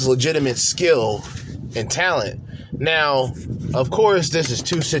who has legitimate skill and talent. Now, of course, this is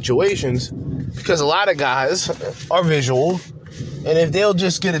two situations because a lot of guys are visual, and if they'll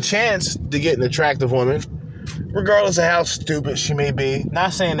just get a chance to get an attractive woman, regardless of how stupid she may be,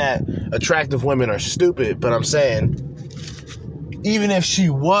 not saying that attractive women are stupid, but I'm saying even if she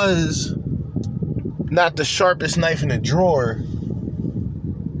was not the sharpest knife in the drawer,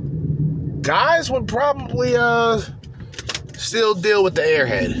 guys would probably still deal with the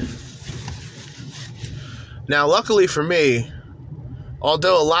airhead. Now, luckily for me,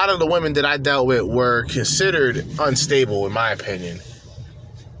 although a lot of the women that I dealt with were considered unstable, in my opinion,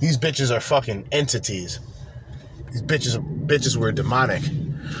 these bitches are fucking entities. These bitches were demonic.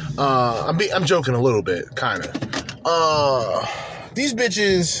 I'm joking a little bit, kind of. These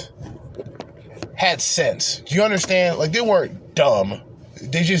bitches had sense. Do you understand? Like, they weren't dumb.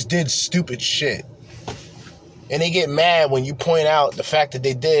 They just did stupid shit. And they get mad when you point out the fact that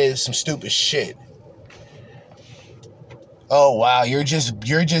they did some stupid shit. Oh, wow, you're just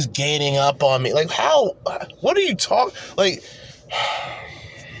gaining up on me. Like, how? What are you talking? Like,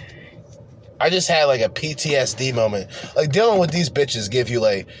 I just had like a PTSD moment. Like, dealing with these bitches give you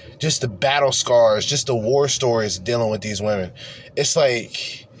like just the battle scars, just the war stories dealing with these women. It's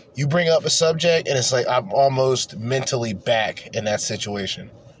like you bring up a subject and it's like I'm almost mentally back in that situation.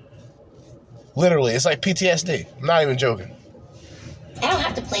 Literally, it's like PTSD. I'm not even joking. I don't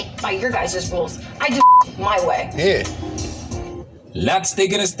have to play by your guys' rules. I do my way. Yeah. Let's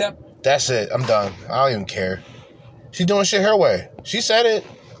take it a step. That's it. I'm done. I don't even care. She doing shit her way. She said it.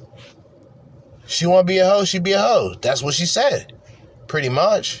 She want to be a hoe, she be a hoe. That's what she said. Pretty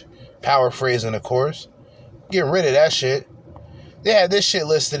much. Paraphrasing, of course. Getting rid of that shit. They had this shit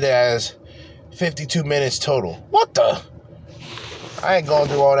listed as 52 minutes total. What the? I ain't going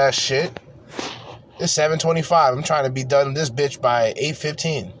through all that shit. It's 7:25. I'm trying to be done with this bitch by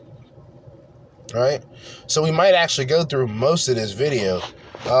 8:15. Right? So we might actually go through most of this video.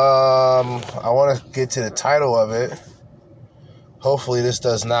 I want to get to the title of it. Hopefully this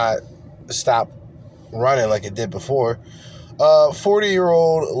does not stop running like it did before.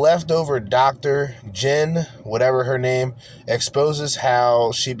 40-year-old leftover doctor, Jen, whatever her name, exposes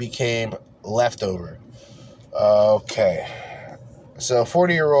how she became leftover. Okay. So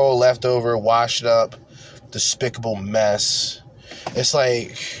 40-year-old leftover, washed up, despicable mess. It's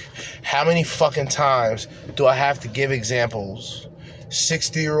like, how many fucking times do I have to give examples?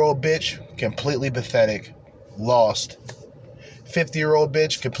 60-year-old bitch, completely pathetic, lost. 50-year-old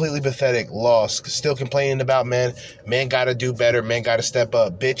bitch, completely pathetic, lost, still complaining about men. Men gotta do better, men gotta step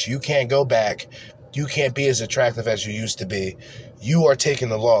up. Bitch, you can't go back. You can't be as attractive as you used to be. You are taking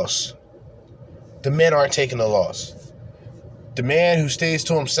the loss. The men aren't taking the loss. The man who stays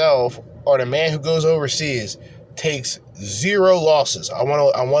to himself or the man who goes overseas takes 0 losses. I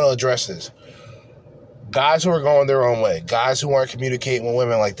want to address this. Guys who are going their own way, guys who aren't communicating with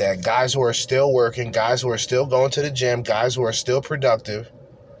women like that, guys who are still working, guys who are still going to the gym, guys who are still productive,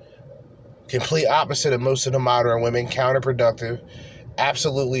 complete opposite of most of the modern women, counterproductive,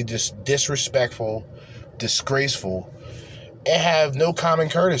 absolutely disrespectful, disgraceful, and have no common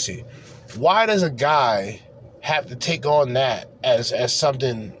courtesy. Why does a guy have to take on that as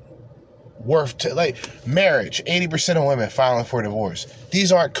something worth like marriage? 80% of women filing for divorce.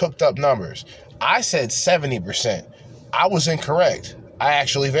 These aren't cooked up numbers. I said 70%. I was incorrect. I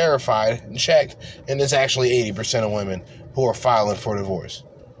actually verified and checked, and it's actually 80% of women who are filing for divorce.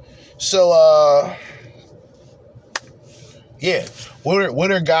 So, yeah.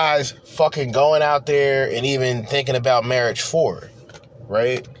 What are guys fucking going out there and even thinking about marriage for,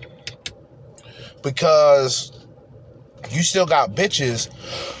 right? Because you still got bitches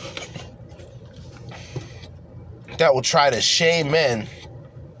that will try to shame men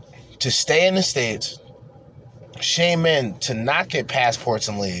to stay in the States, shame men to not get passports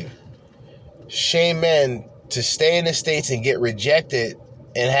and leave, shame men to stay in the States and get rejected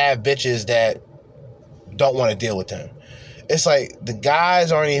and have bitches that don't want to deal with them. It's like the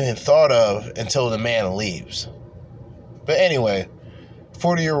guys aren't even thought of until the man leaves. But anyway,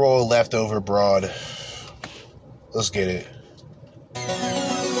 40-year-old leftover broad. Let's get it.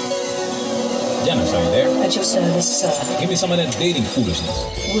 Janice, are you there? At your service, sir. Give me some of that dating foolishness.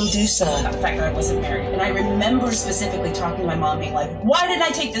 Will do, sir. The fact that I wasn't married. And I remember specifically talking to my mom being like, why didn't I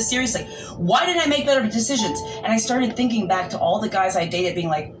take this seriously? Why didn't I make better decisions? And I started thinking back to all the guys I dated being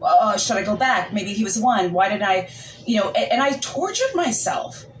like, should I go back? Maybe he was one. Why didn't I, and I tortured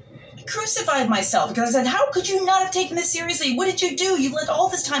myself. I crucified myself because I said, how could you not have taken this seriously? What did you do? You let all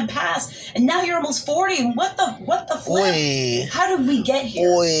this time pass and now you're almost 40 and what the flip? Oy. How did we get here?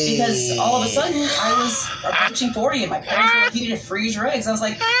 Oy. Because all of a sudden I was approaching 40 and my parents were like, you need to freeze your eggs. I was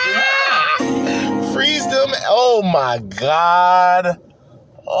like, yeah. Freeze them. Oh my God.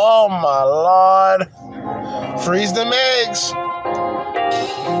 Oh my Lord. Freeze them eggs.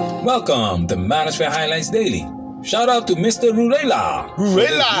 Welcome to Manosphere Highlights Daily. Shout out to Mr. Rulela.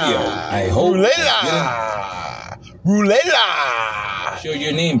 Rulela. I hope Rulela. Rulela. Show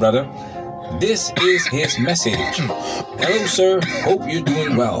your name, brother. This is his message. Hello, sir. Hope you're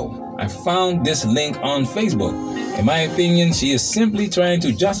doing well. I found this link on Facebook. In my opinion, she is simply trying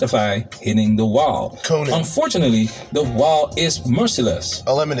to justify hitting the wall. Conan. Unfortunately, the wall is merciless.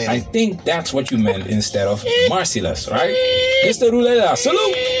 Eliminated. I think that's what you meant instead of merciless, right? Mr. Ruleta,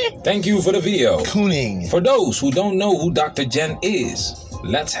 salute! Thank you for the video. Cooning. For those who don't know who Dr. Jen is,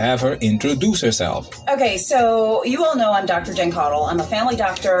 let's have her introduce herself. Okay, so you all know I'm Dr. Jen Cottle. I'm a family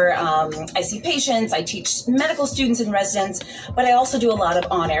doctor. I see patients. I teach medical students and residents, but I also do a lot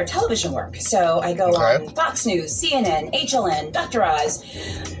of on-air television work. So I go on Fox News, CNN, HLN, Dr. Oz,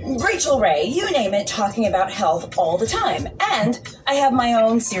 Rachel Ray, you name it, talking about health all the time. And I have my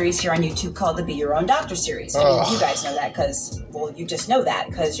own series here on YouTube called the Be Your Own Doctor series. I mean, you guys know that because, well, you just know that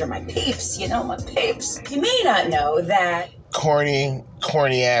because you're my peeps. You know, my peeps. You may not know that. Corny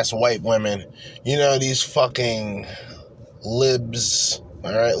ass white women. You know, these fucking libs.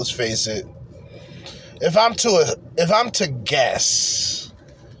 All right, let's face it. If I'm to guess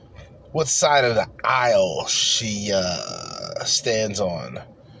what side of the aisle she stands on,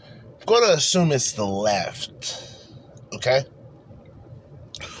 I'm going to assume it's the left. Okay?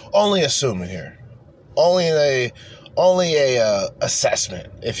 Only assuming here. Only a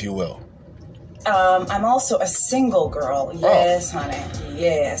assessment, if you will. I'm also a single girl. Yes, honey.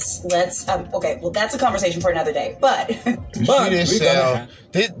 Yes. Let's. Okay. Well, that's a conversation for another day. But.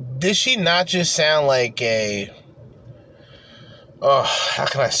 Did she not just sound like a? Oh, how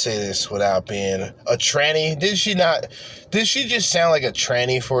can I say this without being a tranny? Did she just sound like a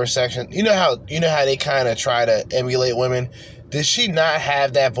tranny for a second? You know how they kind of try to emulate women. Did she not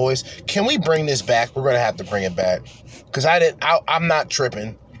have that voice? Can we bring this back? We're gonna have to bring it back because I'm not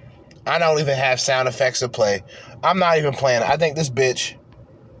tripping. I don't even have sound effects to play. I'm not even playing. I think this bitch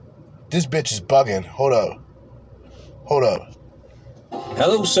is bugging. Hold up.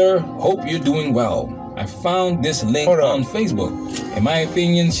 Hello, sir. Hope you're doing well. I found this link on Facebook. In my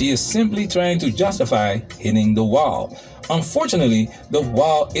opinion, she is simply trying to justify hitting the wall. Unfortunately, the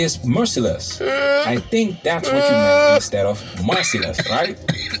wall is merciless. I think that's what you meant instead of merciless, right?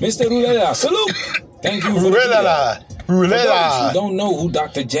 Mr. Ruleta, salute! Thank you for the video. For those who don't know who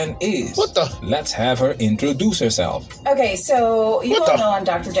Dr. Jen is, let's have her introduce herself. Okay, so you all know I'm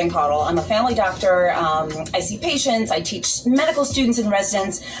Dr. Jen Cottle. I'm a family doctor. I see patients. I teach medical students and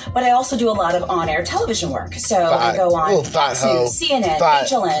residents, but I also do a lot of on-air television work. So I go on Fox News, CNN,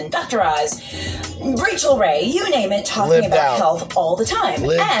 HLN, Dr. Oz, Rachel Ray, you name it, talking about health all the time.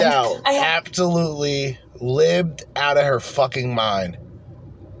 Absolutely lived out of her fucking mind.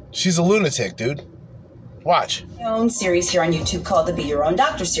 She's a lunatic, dude. Watch. My own series here on YouTube called the Be Your Own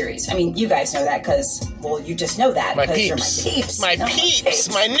Doctor series. I mean, you guys know that because, well, you just know that because you're my peeps. My peeps,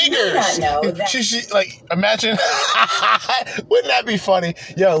 my niggers. You not know that. She like, imagine, wouldn't that be funny?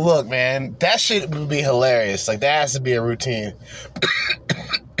 Yo, look, man, that shit would be hilarious. Like, that has to be a routine.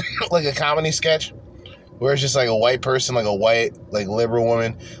 Like a comedy sketch where it's just like a white person, like a white, like liberal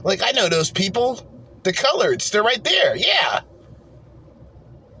woman. Like, I know those people. The coloreds, they're right there. Yeah.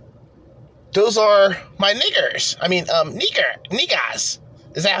 Those are my niggers. I mean, niggas.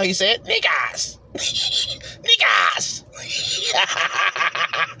 Is that how you say it? Niggas. Niggas.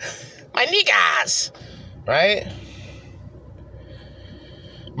 My niggas. Right?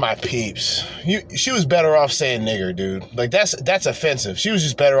 My peeps. She was better off saying nigger, dude. Like, that's offensive. She was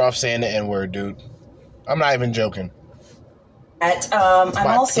just better off saying the N-word, dude. I'm not even joking. I'm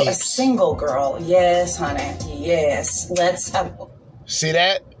also a single girl. Yes, honey. Yes. Let's... See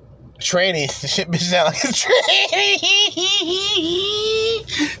that? Tranny. Shit, bitch sound like a tranny.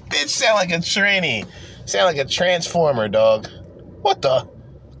 Bitch sound like a tranny. Sound like a transformer, dog. What the?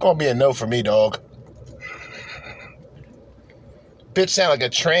 It's gonna be a no for me, dog. Bitch sound like a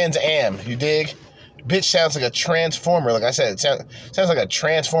Trans Am. You dig? Bitch sounds like a transformer. Like I said, it sounds like a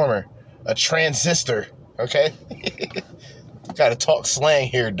transformer. A transistor. Okay? Gotta talk slang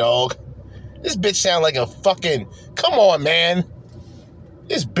here, dog. This bitch sound like a fucking... Come on, man.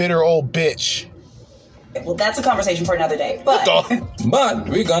 This bitter old bitch. Well, that's a conversation for another day. But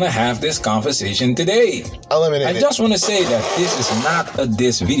we're gonna have this conversation today. I just want to say that this is not a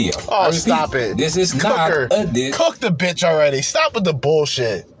diss video. Oh, repeat, stop it. This is not a diss. Cook the bitch already. Stop with the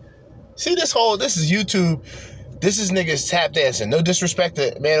bullshit. See, this is YouTube. This is niggas tap dancing. No disrespect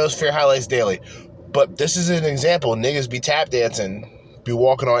to Manosphere Highlights Daily. But this is an example. Niggas be tap dancing. Be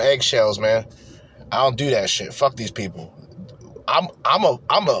walking on eggshells, man. I don't do that shit. Fuck these people. I'm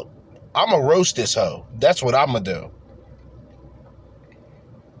a roast this hoe. That's what I'm gonna do.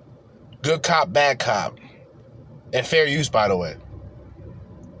 Good cop, bad cop. And fair use, by the way.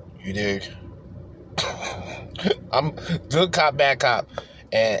 You dig? I'm good cop, bad cop.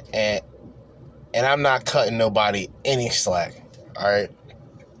 And And I'm not cutting nobody any slack. All right?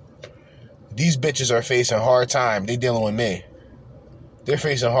 These bitches are facing a hard time. They dealing with me. They're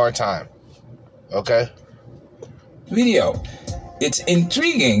facing a hard time. Okay? Video. It's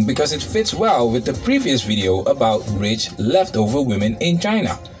intriguing because it fits well with the previous video about rich leftover women in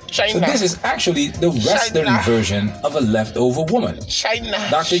China. So this is actually the Western version of a leftover woman. China.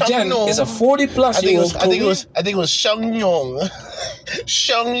 Dr. Jen is a 40-plus-year-old I think it was Shenyong.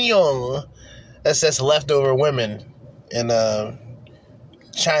 Shenyong. That's leftover women in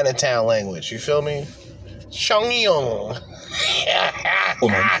Chinatown language. You feel me? Shenyong.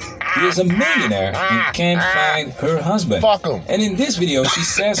 woman who is a millionaire and can't find her husband. Fuck him. And in this video, she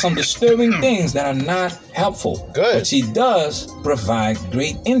says some disturbing things that are not helpful. Good. But she does provide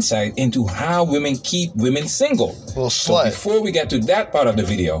great insight into how women keep women single. Little So slut. before we get to that part of the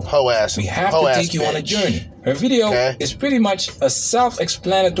video, Hoe ass. we have hoe to ass take you on a bitch. journey. Her video Okay. is pretty much a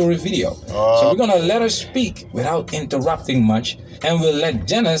self-explanatory video. So we're gonna let her speak without interrupting much, and we'll let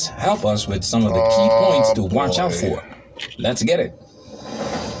Janice help us with some of the key points to watch out boy. for. Let's get it.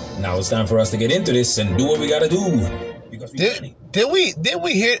 Now it's time for us to get into this and do what we gotta do. Because Did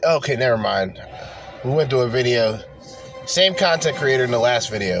we hear? Okay, never mind. We went to a video. Same content creator in the last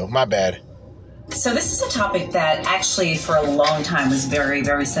video. My bad. So this is a topic that actually for a long time was very,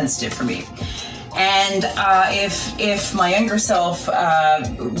 very sensitive for me. And if my younger self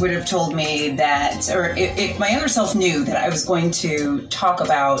would have told me that, or if my younger self knew that I was going to talk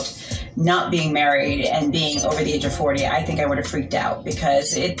about not being married and being over the age of 40, I think I would have freaked out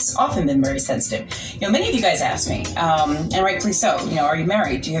because it's often been very sensitive. You know, many of you guys ask me, and rightfully so, you know, are you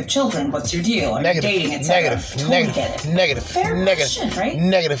married? Do you have children? What's your deal? Are Negative. you dating, etc.? Negative. Totally Negative. get it. Negative. Fair Negative. question, right?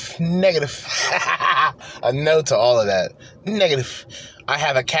 Negative. Negative. A no to all of that. Negative. I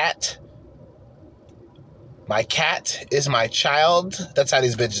have a cat. My cat is my child. That's how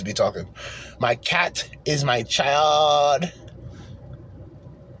these bitches be talking. My cat is my child.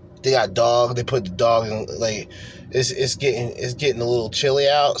 They got dog. They put the dog in, like, it's getting a little chilly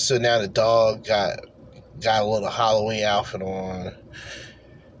out. So now the dog got a little Halloween outfit on.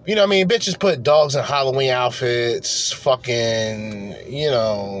 You know what I mean? Bitches put dogs in Halloween outfits, fucking, you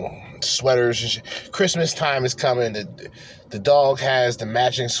know, sweaters and shit. Christmas time is coming. The dog has the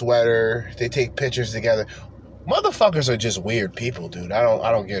matching sweater. They take pictures together. Motherfuckers are just weird people, dude. I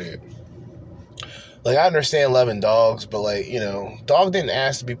don't get it. Like, I understand loving dogs, but, like, you know, dog didn't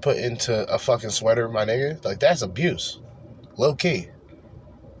ask to be put into a fucking sweater, my nigga. Like, that's abuse. Low key.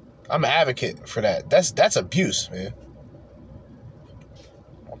 I'm an advocate for that. That's abuse, man.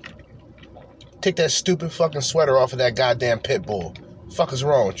 Take that stupid fucking sweater off of that goddamn pit bull. The fuck is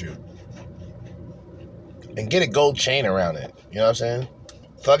wrong with you? And get a gold chain around it. You know what I'm saying?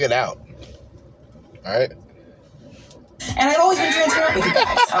 Thug it out. Alright? And I've always been transparent with you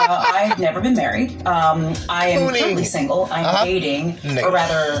guys. I've never been married. I am Mooning. currently single. I'm dating, or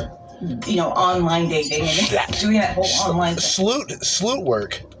rather, you know, online dating and doing that whole online thing. Sloot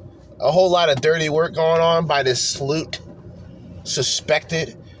work. A whole lot of dirty work going on by this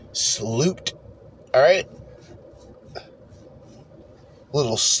suspected sloot. Alright?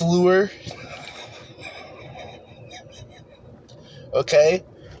 Little slewer. Okay?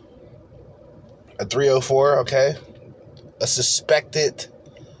 A 304, okay? A suspected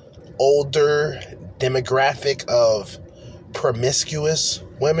older demographic of promiscuous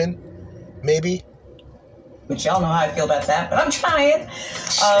women, maybe. Which y'all know how I feel about that, but I'm trying.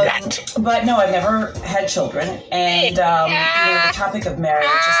 But no, I've never had children. And, you know, the topic of marriage,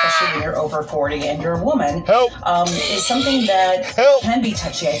 especially when you're over 40 and you're a woman, is something that can be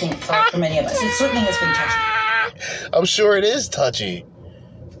touchy, I think, for many of us. It certainly has been touchy. I'm sure it is touchy.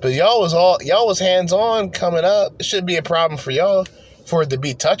 But y'all was hands-on coming up. It shouldn't be a problem for y'all for it to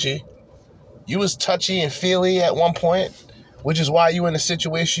be touchy. You was touchy and feely at one point, which is why you in the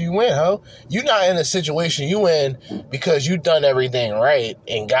situation you in, huh? You not in the situation you in because you done everything right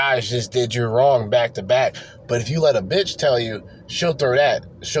and guys just did you wrong back to back. But if you let a bitch tell you, she'll throw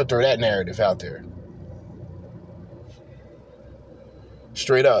that narrative out there.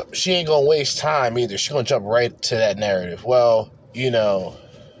 Straight up. She ain't gonna waste time either. She gonna jump right to that narrative. Well, you know,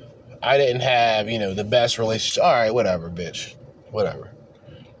 I didn't have, you know, the best relationship. All right, whatever, bitch. Whatever.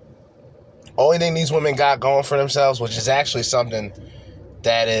 Only thing these women got going for themselves, which is actually something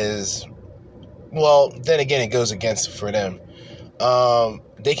that is, well, then again, it goes against for them.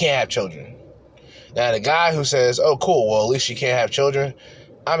 They can't have children. Now, the guy who says, oh, cool, well, at least she can't have children.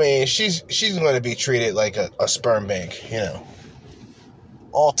 I mean, she's going to be treated like a sperm bank, you know.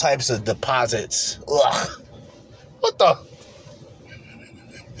 All types of deposits. Ugh. What the?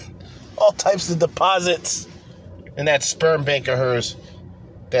 All types of deposits in that sperm bank of hers.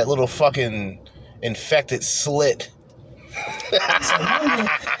 That little fucking infected slit. So I'm going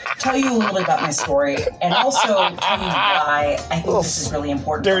to tell you a little bit about my story, and also tell you why I think this is really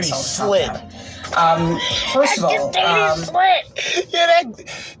important. Dirty for us slit. all to talk about. First of all, Yeah,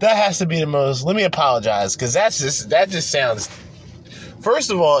 that has to be the most. Let me apologize, because that just sounds.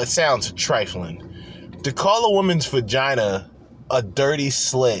 First of all, it sounds trifling. To call a woman's vagina a dirty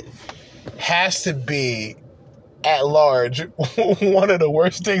slit has to be, at large, one of the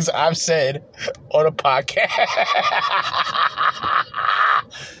worst things I've said on a podcast.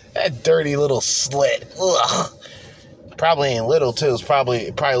 That dirty little slit. Ugh. Probably ain't little too. It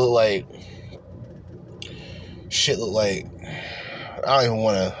probably look like shit. Look like I don't even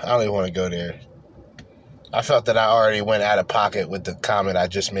want to go there. I felt that I already went out of pocket with the comment I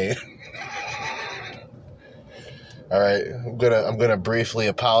just made. All right, I'm gonna briefly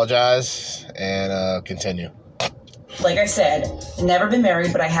apologize and continue. like I said, never been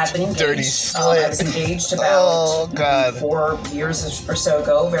married, but I have been engaged. Dirty slit. I was engaged about 4 years or so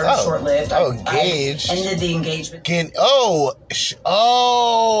ago. Very short-lived. Engaged. I ended the engagement.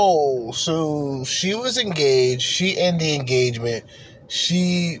 So she was engaged. She ended the engagement.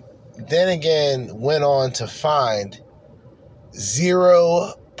 She then again went on to find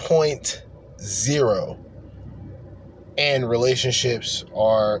 0.0 and relationships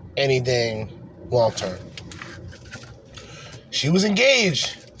are anything long-term. She was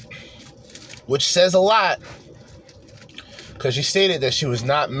engaged, which says a lot, because she stated that she was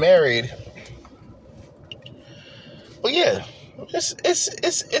not married. But yeah,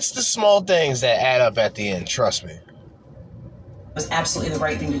 it's the small things that add up at the end, trust me. It was absolutely the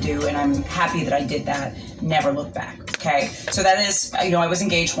right thing to do, and I'm happy that I did that. Never look back. Okay, so that is, I was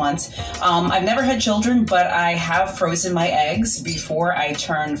engaged once. I've never had children, but I have frozen my eggs before I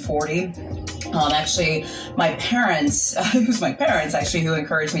turned 40. Actually, my parents, it was my parents actually who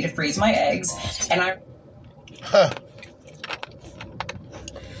encouraged me to freeze my eggs, and I.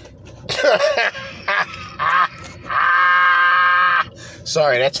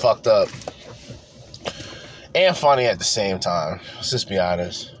 Sorry, that's fucked up. And funny at the same time. Let's just be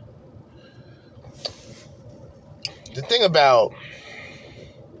honest. The thing about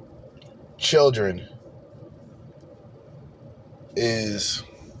children is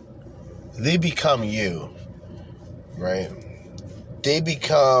they become you, right? They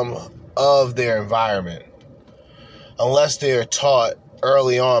become of their environment. Unless they're taught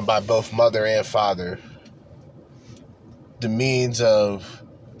early on by both mother and father the means of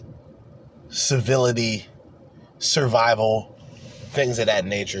civility, survival, things of that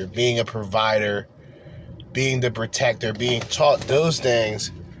nature, being a provider, being the protector, being taught those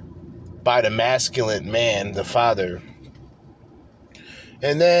things by the masculine man, the father.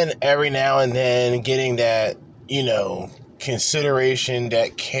 And then every now and then getting that, consideration,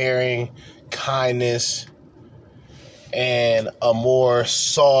 that caring, kindness, and a more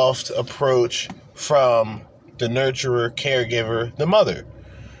soft approach from the nurturer, caregiver, the mother.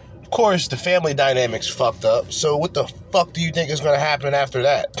 Of course, the family dynamic's fucked up, so what the fuck do you think is going to happen after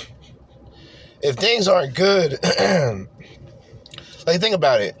that? If things aren't good, think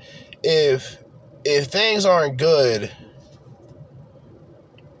about it. If things aren't good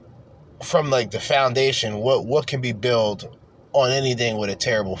from the foundation, what can be built on anything with a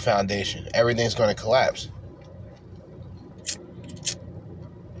terrible foundation? Everything's going to collapse.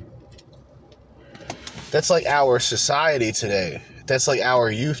 That's like our society today. That's like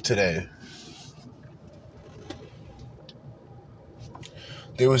our youth today.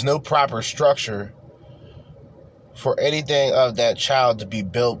 There was no proper structure for anything of that child to be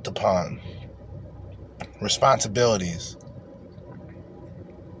built upon. Responsibilities,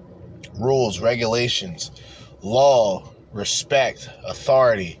 rules, regulations, law, respect,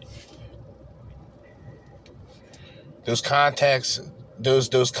 authority. Those concepts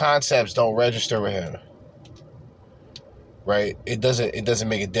don't register with him. Right? It doesn't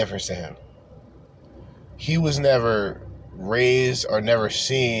make a difference to him. He was never raised or never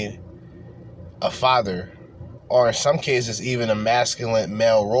seen a father, or in some cases even a masculine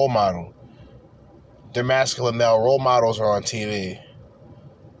male role model. Their masculine male role models are on TV.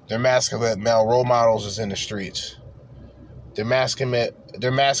 Their masculine male role models is in the streets. Their masculine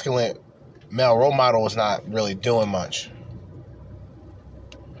male role model is not really doing much.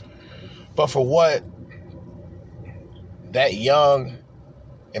 But for what that young,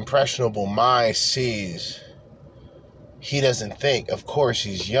 impressionable mind sees, he doesn't think. Of course,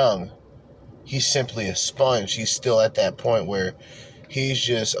 he's young. He's simply a sponge. He's still at that point where he's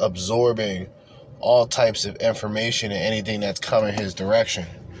just absorbing all types of information and anything that's coming his direction.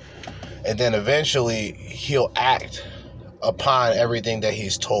 And then eventually, he'll act upon everything that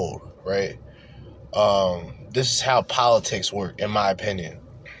he's told, right? This is how politics work, in my opinion.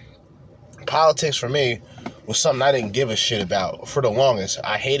 Politics for me was something I didn't give a shit about for the longest.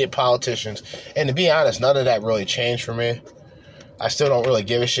 I hated politicians, and to be honest, none of that really changed for me. I still don't really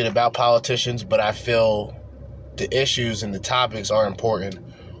give a shit about politicians, but I feel the issues and the topics are important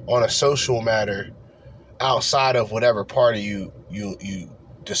on a social matter outside of whatever party you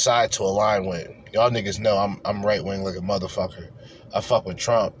decide to align with. Y'all niggas know I'm right wing like a motherfucker. I fuck with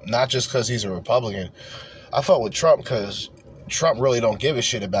Trump, not just because he's a Republican. I fuck with Trump because Trump really don't give a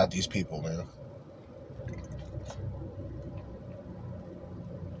shit about these people, man.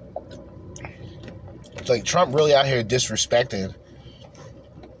 It's like Trump really out here disrespecting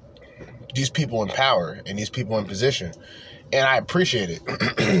these people in power and these people in position. And I appreciate it.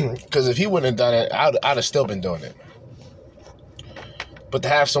 Because if he wouldn't have done it, I'd have still been doing it. But to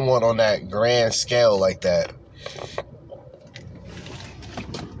have someone on that grand scale like that,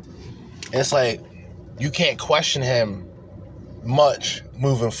 it's like you can't question him much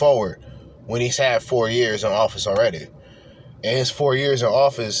moving forward when he's had 4 years in office already. And his 4 years in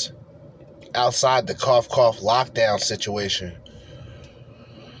office, outside the cough lockdown situation,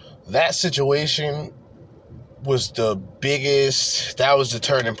 that situation was the biggest, that was the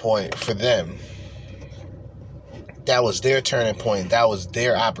turning point for them. That was their turning point. That was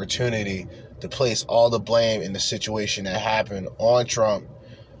their opportunity to place all the blame in the situation that happened on Trump.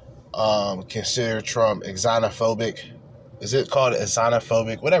 Consider Trump xenophobic. Is it called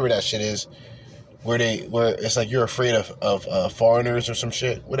xenophobic? Whatever that shit is. Where it's like you're afraid of foreigners or some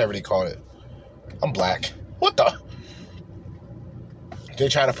shit. Whatever they call it. I'm black. What the? They're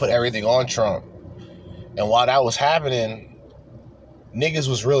trying to put everything on Trump. And while that was happening, niggas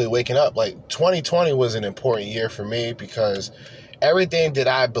was really waking up. Like, 2020 was an important year for me because everything that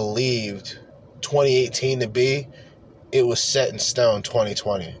I believed 2018 to be, it was set in stone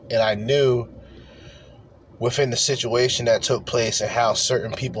 2020. And I knew within the situation that took place and how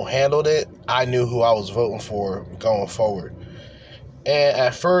certain people handled it, I knew who I was voting for going forward. And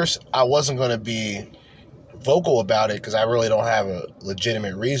at first, I wasn't going to be vocal about it because I really don't have a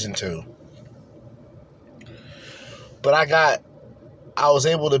legitimate reason to. But I was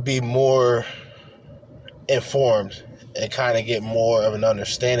able to be more informed and kind of get more of an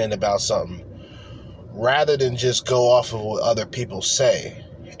understanding about something rather than just go off of what other people say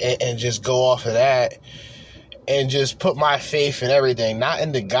and just go off of that and just put my faith in everything, not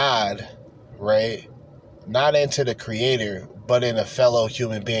into God, right? Not into the creator, but in a fellow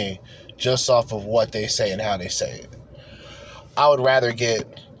human being, just off of what they say and how they say it. I would rather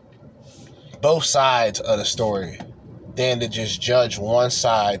get both sides of the story than to just judge one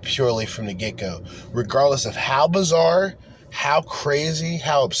side purely from the get-go, regardless of how bizarre, how crazy,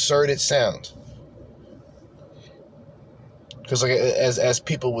 how absurd it sounds. Because like as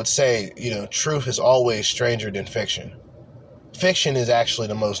people would say, you know, truth is always stranger than fiction. Fiction is actually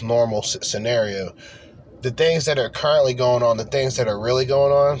the most normal scenario. The things that are currently going on, the things that are really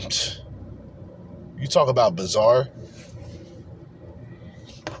going on, you talk about bizarre.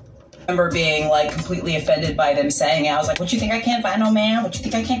 I remember being like completely offended by them saying it. I was like, what you think I can't find no man? What you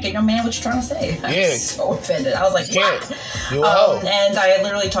think I can't get no man? What you trying to say? I was so offended. I was like, what? And I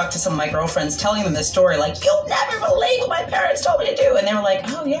literally talked to some of my girlfriends telling them this story, like, you'll never believe what my parents told me to do. And they were like,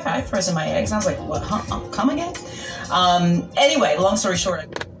 oh yeah, I've frozen my eggs. And I was like, what, come again? Anyway, long story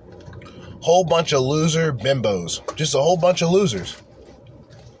short. Whole bunch of loser bimbos. Just a whole bunch of losers.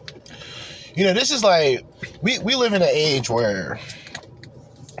 You know, this is like, we live in an age where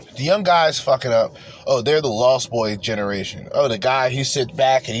the young guys fucking up. Oh, they're the Lost Boy generation. Oh, the guy, he sits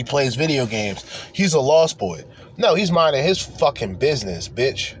back and he plays video games. He's a Lost Boy. No, he's minding his fucking business,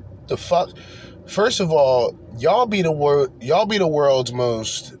 bitch. The fuck? First of all, y'all be the world's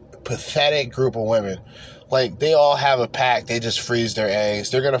most pathetic group of women. Like, they all have a pack. They just freeze their eggs.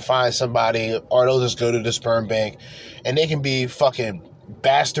 They're going to find somebody, or they'll just go to the sperm bank, and they can be fucking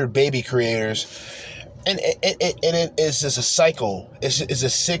bastard baby creators. And it's just a cycle. It's a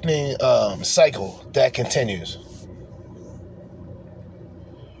sickening cycle that continues.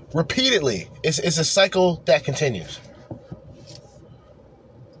 Repeatedly. It's a cycle that continues.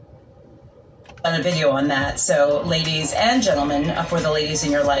 Done a video on that, so ladies and gentlemen, for the ladies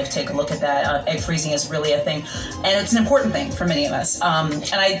in your life, take a look at that. Egg freezing is really a thing, and it's an important thing for many of us. And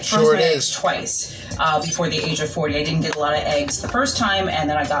I froze my eggs twice before the age of 40. I didn't get a lot of eggs the first time, and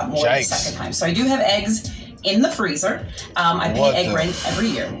then I got more the second time. So I do have eggs in the freezer. I pay egg rent every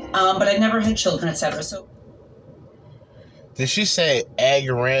year, but I never had children, etc. So, did she say egg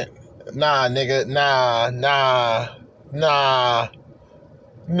rent? Nah, nigga, nah.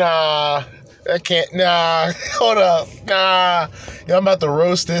 I can't. Nah. Hold up. Nah. Yo, I'm about to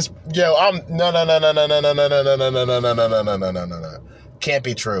roast this. Yo, no. Can't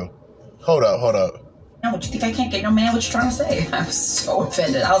be true. Hold up. What you think I can't get no man? What you trying to say? I was so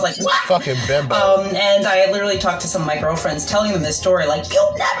offended. I was like, what? Fucking bimbo. And I literally talked to some of my girlfriends telling them this story, like,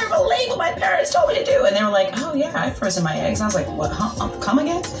 you'll never believe what my parents told me to do. And they were like, oh yeah, I've frozen my eggs. And I was like, what, huh? Come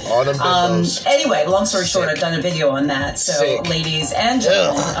again? All them bimbos. Anyway, long story short, I've done a video on that. So ladies and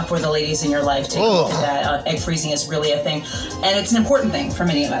gentlemen, for the ladies in your life, take a look at that. Egg freezing is really a thing. And it's an important thing for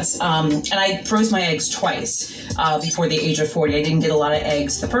many of us. And I froze my eggs twice before the age of 40. I didn't get a lot of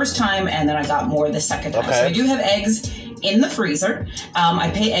eggs the first time, and then I got more the second time. Okay. So I do have eggs in the freezer. I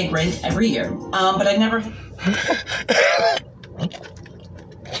pay egg rent every year, but I never...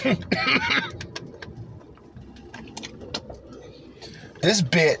 This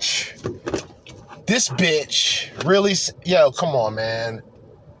bitch really... Yo, come on, man.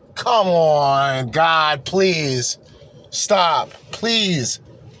 Come on, God, please. Stop. Please.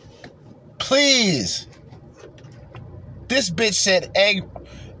 This bitch said egg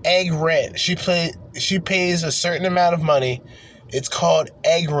rent. She pays a certain amount of money. It's called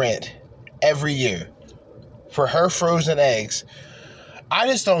egg rent every year for her frozen eggs. I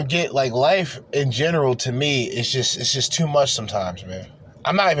just don't get, like, life in general, to me, it's just too much sometimes, man.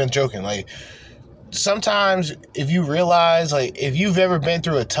 I'm not even joking. Like, sometimes if you realize, like, if you've ever been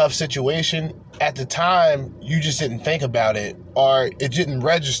through a tough situation, at the time you just didn't think about it, or it didn't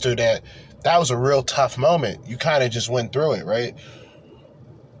register that was a real tough moment. You kind of just went through it, right?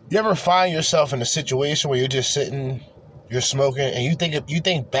 You ever find yourself in a situation where you're just sitting, you're smoking, and you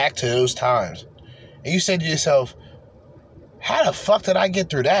think back to those times, and you say to yourself, how the fuck did I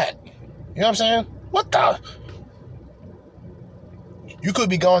get through that? You know what I'm saying? What the? You could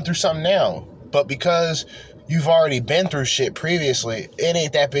be going through something now, but because you've already been through shit previously, it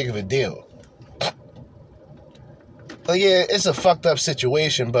ain't that big of a deal. But yeah, it's a fucked up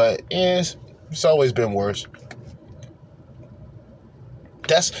situation, but it's always been worse.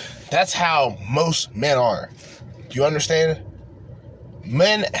 That's how most men are. You understand?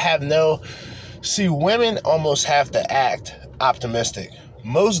 Men have women almost have to act optimistic.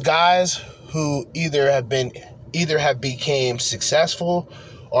 Most guys who either have became successful,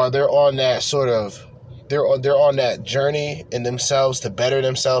 or they're on that journey in themselves to better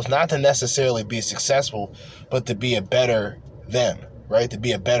themselves, not to necessarily be successful, but to be a better them, right? To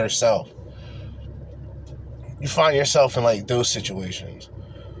be a better self. You find yourself in, like, those situations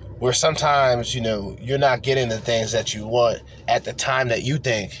where sometimes, you know, you're not getting the things that you want at the time that you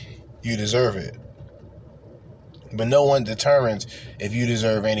think you deserve it. But no one determines if you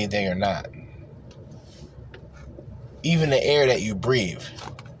deserve anything or not. Even the air that you breathe.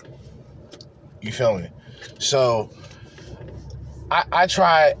 You feel me? So I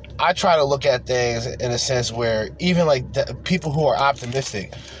try to look at things in a sense where even, like, the people who are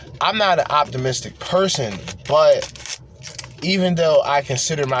optimistic, I'm not an optimistic person, but even though I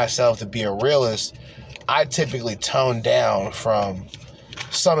consider myself to be a realist, I typically tone down from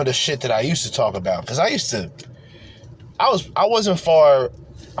some of the shit that I used to talk about. Because I wasn't far,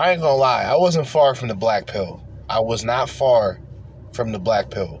 I ain't gonna lie, I wasn't far from the black pill. I was not far from the black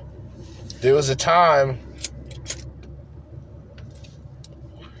pill. There was a time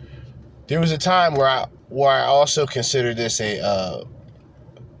where I also considered this a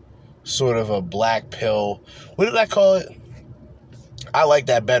sort of a black pill. What did I call it? I like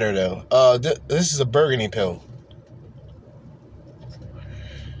that better, though. This is a burgundy pill.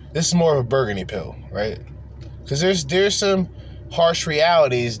 This is more of a burgundy pill, right? Because there's some harsh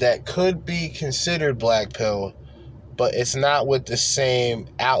realities that could be considered black pill, but it's not with the same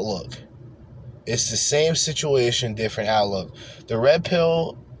outlook. It's the same situation, different outlook. The red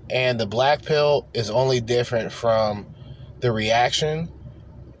pill and the black pill is only different from the reaction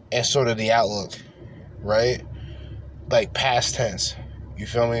and sort of the outlook, right? Like past tense. You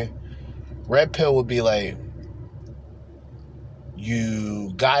feel me? Red pill would be like,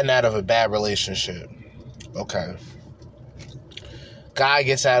 you gotten out of a bad relationship. Okay. Guy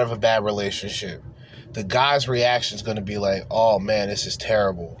gets out of a bad relationship. The guy's reaction is going to be like, oh man, this is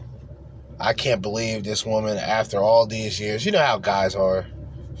terrible. I can't believe this woman after all these years. You know how guys are.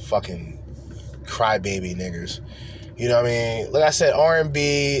 Fucking crybaby niggas. You know what I mean? Like I said,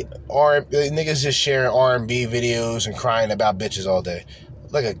 R&B, niggas just sharing R&B videos and crying about bitches all day.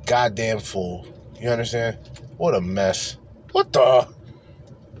 Like a goddamn fool. You understand? What a mess. What the?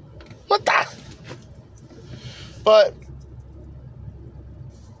 But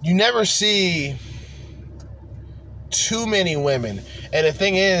you never see too many women. And the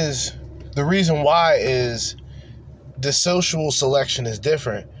thing is, the reason why is the social selection is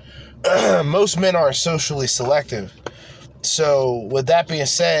different. most men are socially selective. So with that being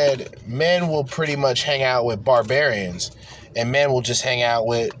said, men will pretty much hang out with barbarians, and men will just hang out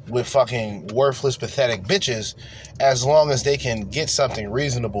with fucking worthless, pathetic bitches as long as they can get something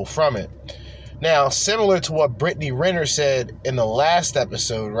reasonable from it. Now, similar to what Brittany Renner said in the last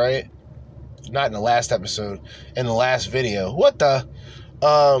episode, right? Not in the last episode, in the last video. What the?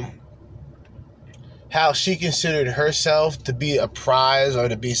 How she considered herself to be a prize or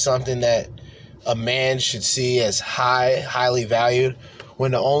to be something that a man should see as highly valued,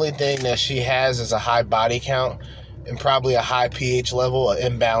 when the only thing that she has is a high body count and probably a high pH level,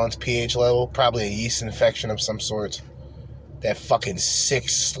 an imbalanced pH level, probably a yeast infection of some sort. That fucking sick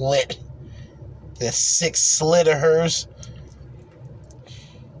slit. That sick slit of hers.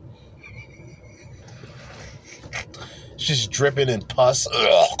 It's just dripping in pus.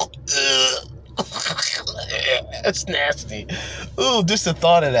 Ugh. That's nasty. Ooh, just the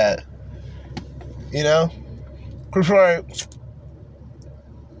thought of that. You know?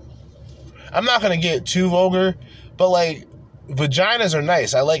 I'm not going to get too vulgar, but like, vaginas are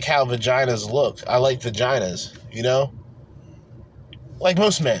nice. I like how vaginas look. I like vaginas, you know? Like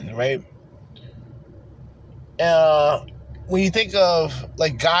most men, right? When you think of,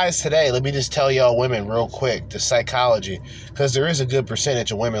 like, guys today, let me just tell y'all women real quick, the psychology, because there is a good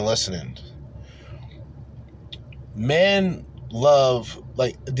percentage of women listening. Men love,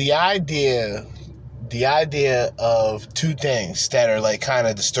 like, the idea of two things that are, like, kind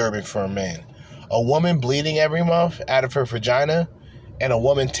of disturbing for a man. A woman bleeding every month out of her vagina and a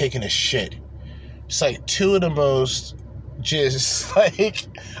woman taking a shit. It's like two of the most just, like,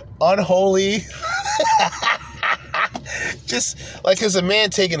 unholy... Just like as a man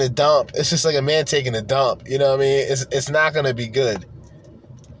taking a dump, it's just like a man taking a dump. You know what I mean? It's not gonna be good.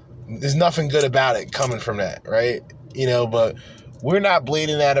 There's nothing good about it coming from that, right? You know, but we're not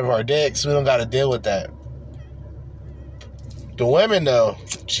bleeding out of our dicks. We don't got to deal with that. The women, though,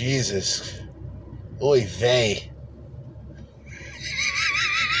 Jesus, oy vey,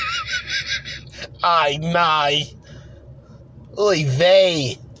 ay nai, oy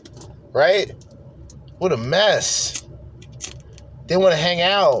vey, right? What a mess. They want to hang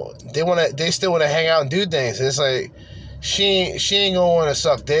out. They still want to hang out and do things. And it's like, she ain't gonna want to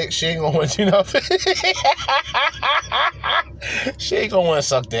suck dick. She ain't gonna want to do nothing. She ain't gonna want to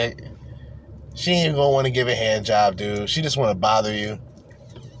suck dick. She ain't gonna want to give a hand job, dude. She just want to bother you.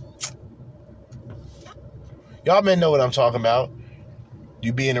 Y'all men know what I'm talking about.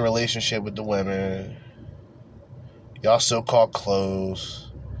 You be in a relationship with the women. Y'all so-called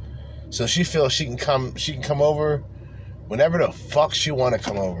close. So she feels she can come over whenever the fuck she want to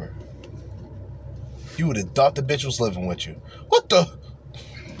come over. You would have thought the bitch was living with you. What the?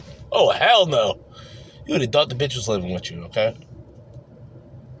 Oh, hell no. You would have thought the bitch was living with you, okay?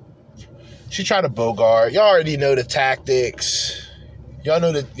 She tried to bogart. Y'all already know the tactics. Y'all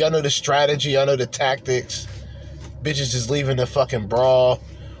know the strategy. Y'all know the tactics. Bitches just leaving the fucking bra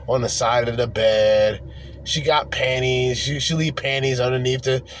on the side of the bed. She got panties. She leave panties underneath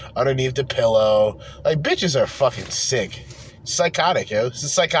the pillow. Like, bitches are fucking sick. Psychotic, yo. It's a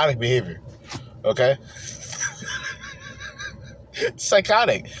psychotic behavior. Okay?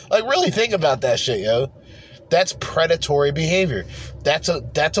 Psychotic. Like, really think about that shit, yo. That's predatory behavior. That's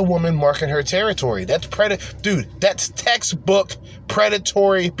a woman marking her territory. Dude, that's textbook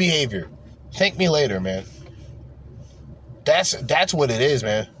predatory behavior. Thank me later, man. That's what it is,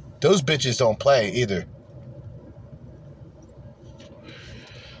 man. Those bitches don't play either.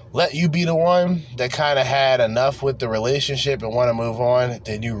 Let you be the one that kind of had enough with the relationship and want to move on,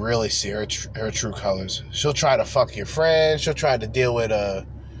 then you really see her true colors. She'll try to fuck your friend. She'll try to deal with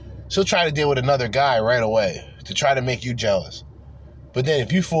another guy right away to try to make you jealous. But then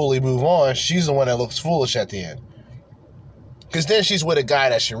if you fully move on, she's the one that looks foolish at the end. Because then she's with a guy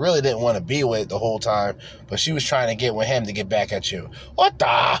that she really didn't want to be with the whole time, but she was trying to get with him to get back at you. What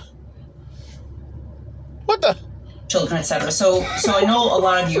the? Children, etc. So I know a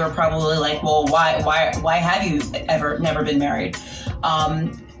lot of you are probably like, well, why have you never been married?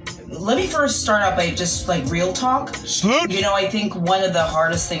 Let me first start out by just like real talk. Salute. You know, I think one of the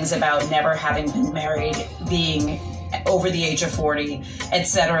hardest things about never having been married, being over the age of 40,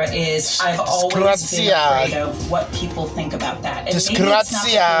 etc., is I've always been afraid of what people think about that. And maybe it's not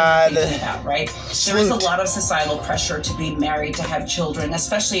what they're thinking about, right? There is a lot of societal pressure to be married, to have children,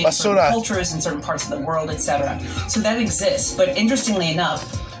 especially in certain cultures, in certain parts of the world, etc. So that exists. But interestingly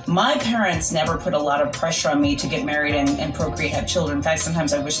enough, my parents never put a lot of pressure on me to get married and procreate, have children. In fact,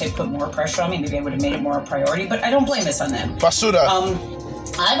 sometimes I wish they put more pressure on me. Maybe I would have made it more a priority, but I don't blame this on them. Basura.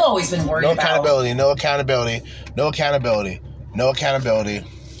 I've always been worried about... No accountability.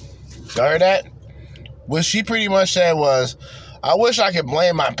 You heard that? What she pretty much said was, I wish I could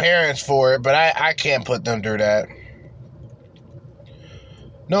blame my parents for it, but I can't put them through that.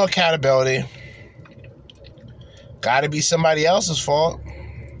 No accountability. Gotta be somebody else's fault.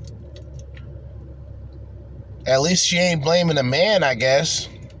 At least she ain't blaming the man, I guess.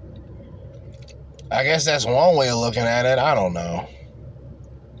 I guess that's one way of looking at it. I don't know.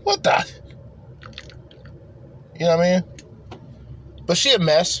 What the? You know what I mean? But she a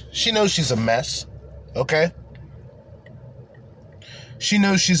mess. She knows she's a mess. Okay? She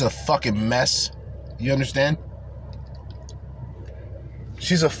knows she's a fucking mess. You understand?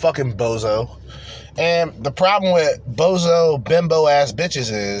 She's a fucking bozo. And the problem with bozo, bimbo ass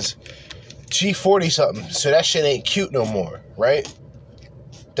bitches is she 40 something, so that shit ain't cute no more, right?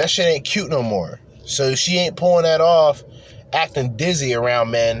 That shit ain't cute no more. So she ain't pulling that off, acting dizzy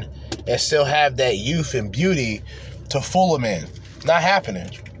around men and still have that youth and beauty to fool a man. Not happening.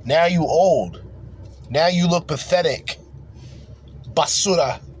 Now you old. Now you look pathetic.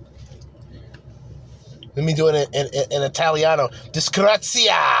 Basura. Let me do it in Italiano.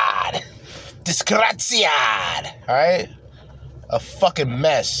 Disgraziad. Disgraziad. Alright? A fucking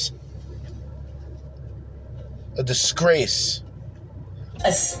mess. A disgrace.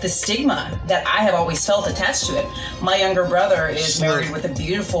 The stigma that I have always felt attached to it. My younger brother is married with a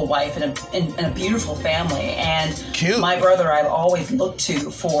beautiful wife and a beautiful family. And cute. My brother I've always looked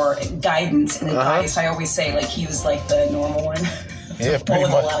to for guidance and advice. I always say like he was like the normal one. Yeah, pretty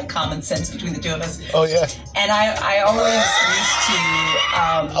much. A lot of common sense between the two of us. Oh, yeah. And I always used to,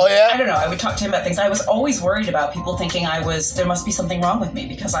 oh, yeah? I don't know, I would talk to him about things. I was always worried about people thinking there must be something wrong with me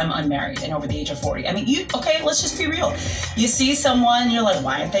because I'm unmarried and over the age of 40. I mean, let's just be real. You see someone, you're like,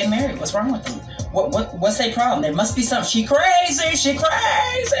 why aren't they married? What's wrong with them? What's their problem? There must be something. She crazy,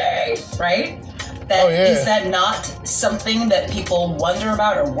 right? Is that not something that people wonder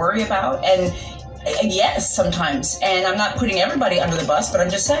about or worry about? And yes, sometimes. And I'm not putting everybody under the bus, but I'm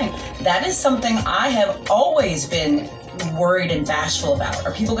just saying that is something I have always been worried and bashful about.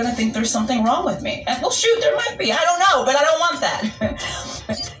 Are people going to think there's something wrong with me? And, well, shoot, there might be. I don't know, but I don't want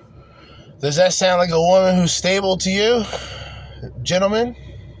that. Does that sound like a woman who's stable to you, gentlemen?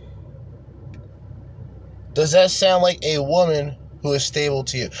 Does that sound like a woman who is stable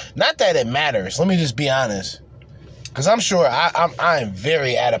to you? Not that it matters. Let me just be honest. Because I'm sure I am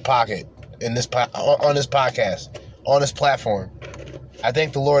very out of pocket on this podcast, on this platform. I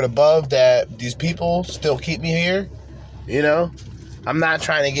thank the Lord above that these people still keep me here. You know, I'm not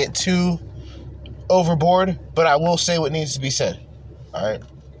trying to get too overboard, but I will say what needs to be said. All right.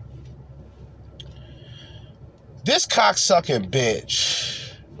 This cocksucking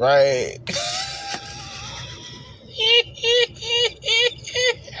bitch, right?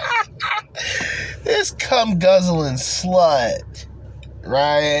 This cum guzzling slut,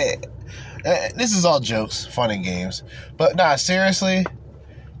 right? This is all jokes, fun and games. But nah, seriously,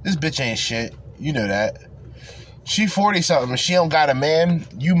 this bitch ain't shit. You know that. She 40 something. She don't got a man.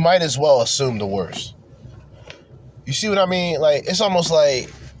 You might as well assume the worst. You see what I mean? Like it's almost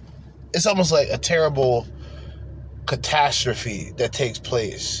like a terrible catastrophe that takes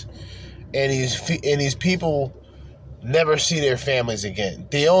place, and these people never see their families again.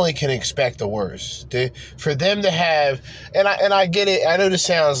 They only can expect the worst. For them to have, and I get it. I know this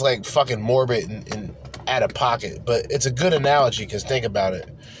sounds like fucking morbid and out of pocket, but it's a good analogy because think about it.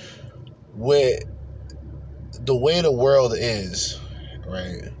 With the way the world is,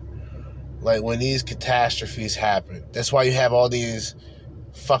 right? Like when these catastrophes happen, that's why you have all these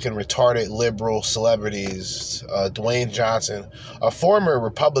fucking retarded liberal celebrities. Dwayne Johnson, a former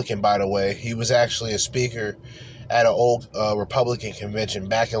Republican, by the way. He was actually a speaker at an old Republican convention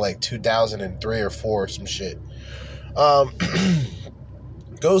back in like 2003 or 4 or some shit.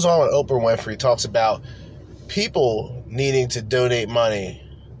 Goes on with Oprah Winfrey, talks about people needing to donate money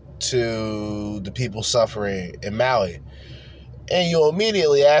to the people suffering in Maui. And you'll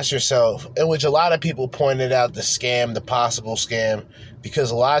immediately ask yourself, in which a lot of people pointed out the possible scam,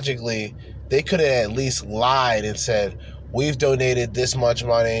 because logically, they could have at least lied and said, we've donated this much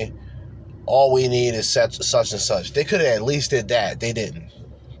money, all we need is such and such. They could have at least did that. They didn't.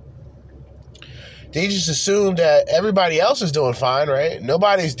 They just assumed that everybody else is doing fine, right?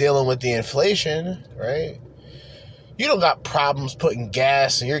 Nobody's dealing with the inflation, right? You don't got problems putting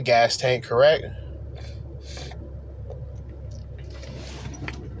gas in your gas tank, correct?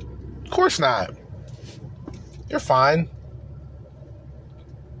 Of course not. You're fine.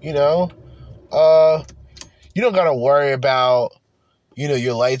 You know? You don't gotta worry about,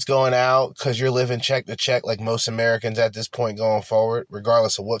 your lights going out because you're living check to check like most Americans at this point going forward,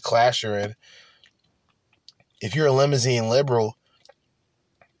 regardless of what class you're in. If you're a limousine liberal,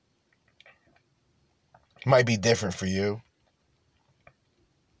 might be different for you.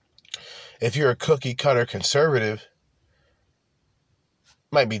 If you're a cookie cutter conservative,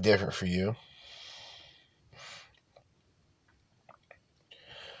 might be different for you.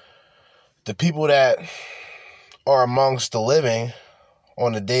 The people that are amongst the living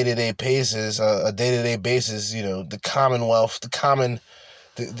on a day-to-day basis, you know, the commonwealth, the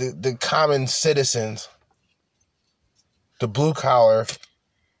common citizens, the blue collar,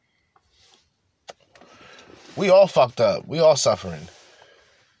 we all fucked up. We all suffering.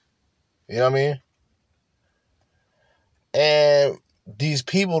 You know what I mean? And these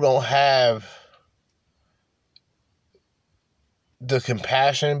people don't have the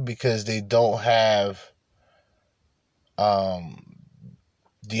compassion because they don't have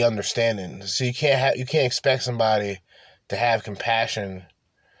the understanding. So you can't expect somebody to have compassion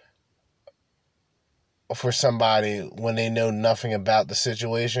for somebody when they know nothing about the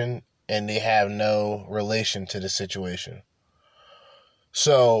situation and they have no relation to the situation.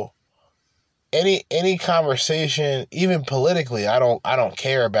 So any conversation, even politically, I don't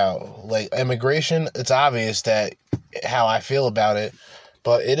care about. Like immigration, it's obvious that how I feel about it,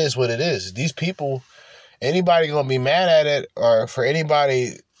 but it is what it is. These people, anybody gonna be mad at it, or for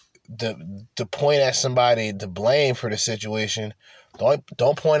anybody to point at somebody to blame for the situation,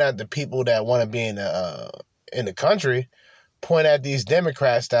 don't point at the people that want to be in the country. Point at these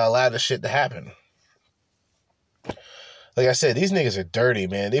Democrats that allow this shit to happen. Like I said, these niggas are dirty,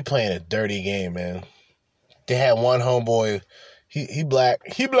 man. They playing a dirty game, man. They had one homeboy, he black.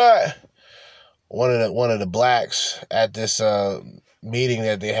 One of the blacks at this meeting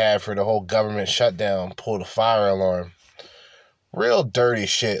that they had for the whole government shutdown pulled a fire alarm. Real dirty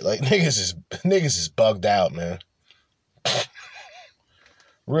shit. Like niggas is bugged out, man.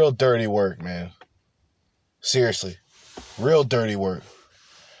 Real dirty work, man. Seriously. Real dirty work.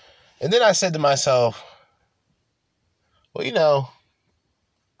 And then I said to myself, well, you know,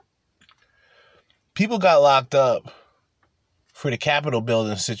 people got locked up for the Capitol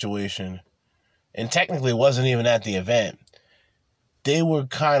building situation and technically wasn't even at the event. They were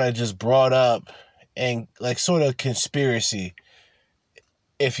kind of just brought up and like sort of conspiracy,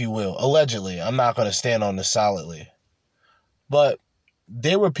 if you will, allegedly. I'm not going to stand on this solidly. But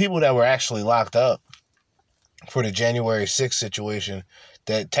there were people that were actually locked up for the January 6th situation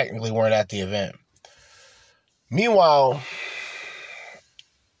that technically weren't at the event. Meanwhile,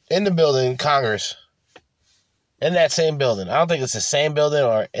 in the building, Congress, in that same building, I don't think it's the same building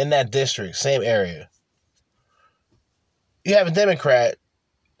or in that district, same area, you have a Democrat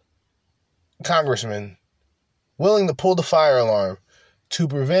congressman willing to pull the fire alarm to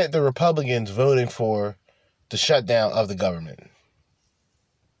prevent the Republicans voting for the shutdown of the government.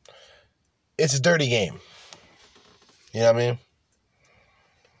 It's a dirty game. You know what I mean?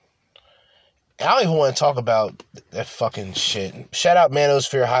 I don't even want to talk about that fucking shit. Shout out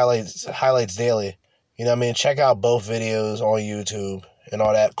Manosphere Highlights Daily. You know what I mean? Check out both videos on YouTube and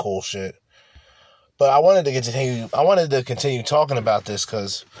all that cool shit. But I wanted to continue talking about this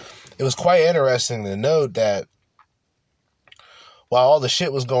because it was quite interesting to note that while all the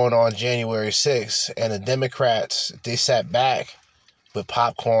shit was going on January 6th and the Democrats, they sat back with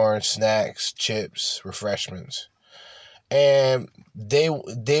popcorn, snacks, chips, refreshments. And they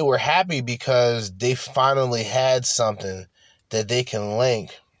were happy because they finally had something that they can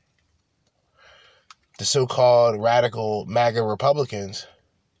link the so-called radical MAGA Republicans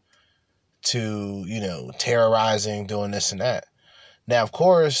to, you know, terrorizing, doing this and that. Now, of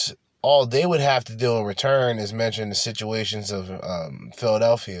course, all they would have to do in return is mention the situations of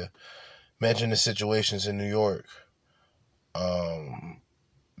Philadelphia, mention the situations in New York,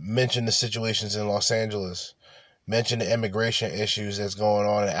 mention the situations in Los Angeles, mention the immigration issues that's going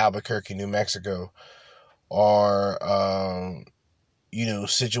on in Albuquerque, New Mexico, or, you know,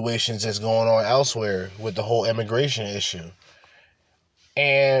 situations that's going on elsewhere with the whole immigration issue.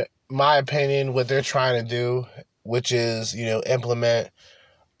 And my opinion, what they're trying to do, which is, you know, implement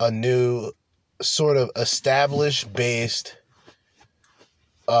a new sort of established-based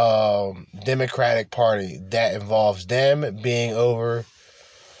Democratic Party that involves them being over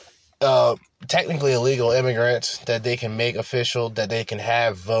technically illegal immigrants that they can make official, that they can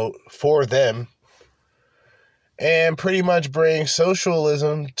have vote for them, and pretty much bring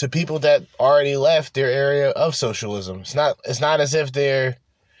socialism to people that already left their area of socialism. It's not as if they're...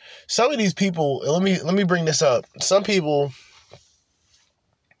 Some of these people, let me bring this up. Some people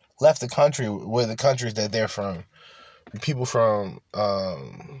left the country where the countries that they're from. People from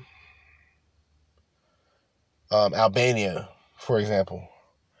Albania, for example.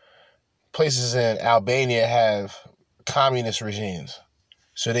 Places in Albania have communist regimes.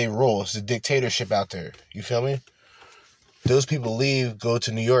 So they rule. It's a dictatorship out there. You feel me? Those people leave, go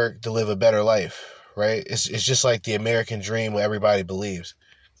to New York to live a better life, right? It's just like the American dream what everybody believes.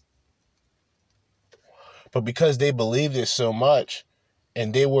 But because they believed it so much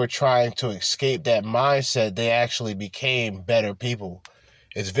and they were trying to escape that mindset, they actually became better people.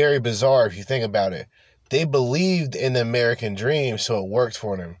 It's very bizarre if you think about it. They believed in the American dream, so it worked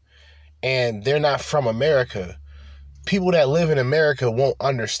for them. And they're not from America. People that live in America won't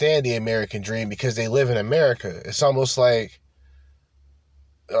understand the American dream because they live in America. It's almost like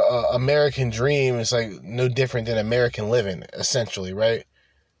American dream is like no different than American living, essentially, right?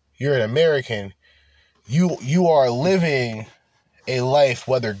 You're an American. You are living a life,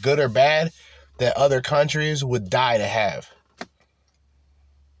 whether good or bad, that other countries would die to have.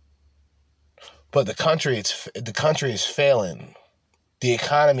 But the country is failing. The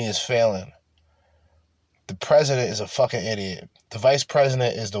economy is failing. The president is a fucking idiot. The vice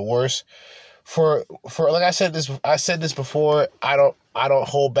president is the worst. For like I said this before, I don't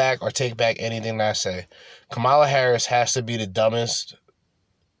hold back or take back anything that I say. Kamala Harris has to be the dumbest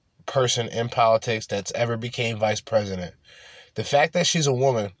person in politics that's ever became vice president. The fact that she's a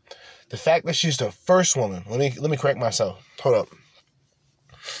woman, the fact that she's the first woman. Let me correct myself. Hold up.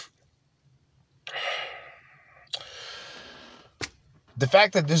 The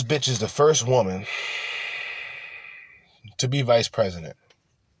fact that this bitch is the first woman to be vice president.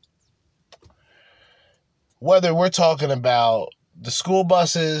 Whether we're talking about the school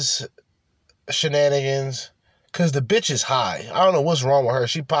buses, shenanigans, because the bitch is high. I don't know what's wrong with her.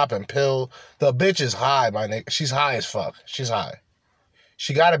 She popping pill. The bitch is high, my nigga. She's high as fuck. She's high.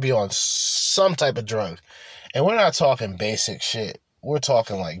 She got to be on some type of drug. And we're not talking basic shit. We're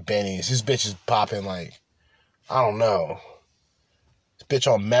talking like Benny's. This bitch is popping like, I don't know. This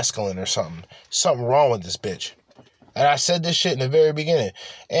bitch on mescaline or something. Something wrong with this bitch. And I said this shit in the very beginning.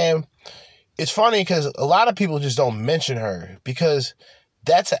 And it's funny because a lot of people just don't mention her because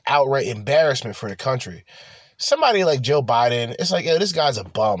that's an outright embarrassment for the country. Somebody like Joe Biden, it's like, yo, this guy's a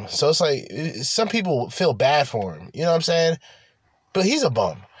bum. So it's like, some people feel bad for him. You know what I'm saying? But he's a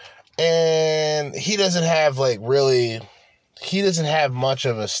bum. And he doesn't have much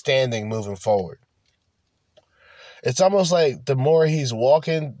of a standing moving forward. It's almost like the more he's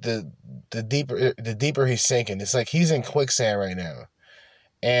walking, the deeper he's sinking. It's like he's in quicksand right now.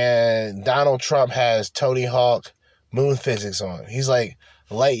 And Donald Trump has Tony Hawk moon physics on. He's like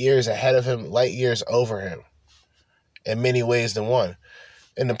light years ahead of him, light years over him in many ways than one.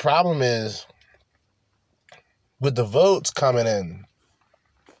 And the problem is with the votes coming in,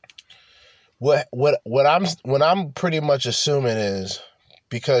 what I'm pretty much assuming is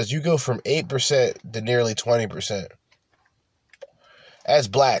because you go from 8% to nearly 20%. As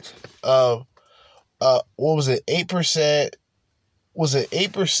black, what was it? 8%. Was it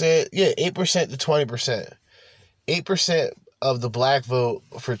 8%? Yeah, 8% to 20%. 8% of the black vote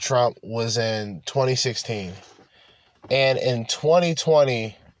for Trump was in 2016. And in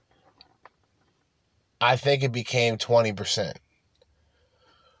 2020, I think it became 20%.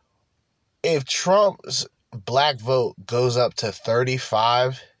 If Trump's black vote goes up to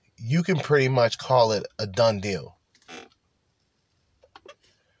 35, you can pretty much call it a done deal.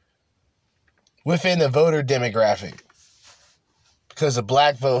 Within the voter demographic. Because the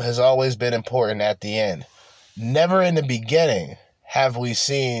black vote has always been important at the end. Never in the beginning have we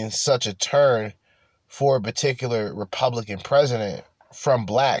seen such a turn for a particular Republican president from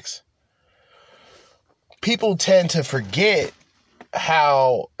blacks. People tend to forget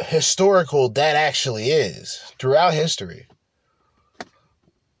how historical that actually is throughout history.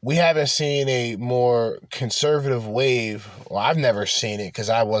 We haven't seen a more conservative wave. Well, I've never seen it because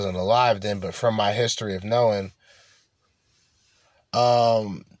I wasn't alive then, but from my history of knowing,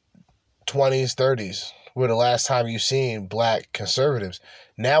 20s, 30s were the last time you've seen black conservatives.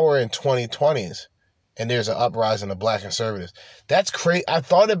 Now we're in 2020s and there's an uprising of black conservatives. That's crazy. I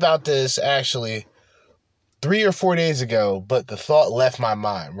thought about this actually 3 or 4 days ago, but the thought left my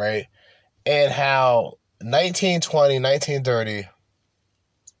mind, right? And how 1920, 1930,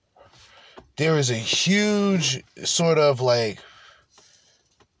 there was a huge sort of like,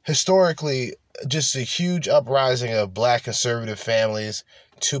 historically, just a huge uprising of black conservative families,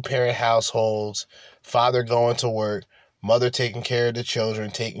 2-parent households, father going to work, mother taking care of the children,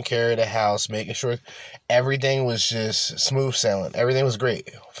 taking care of the house, making sure everything was just smooth sailing. Everything was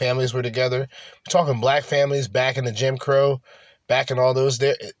great. Families were together. We're talking black families back in the Jim Crow, back in those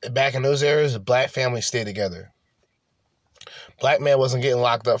eras, black families stayed together. Black man wasn't getting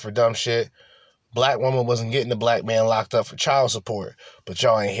locked up for dumb shit. Black woman wasn't getting the black man locked up for child support. But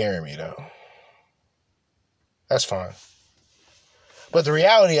y'all ain't hearing me though. That's fine. But the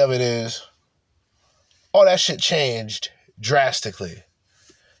reality of it is, all that shit changed drastically.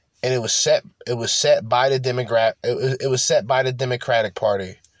 And it was set by the Democratic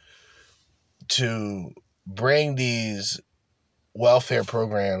Party to bring these welfare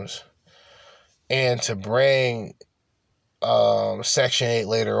programs and to bring Section 8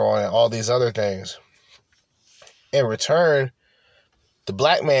 later on and all these other things. In return, the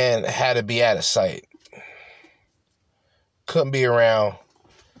black man had to be out of sight. Couldn't be around.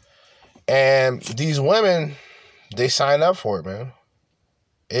 And these women, they signed up for it, man.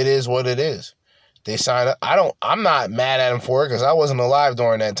 It is what it is. They signed up. I'm not mad at them for it because I wasn't alive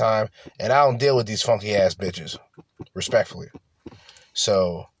during that time and I don't deal with these funky ass bitches. Respectfully.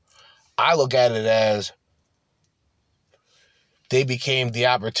 So I look at it as they became the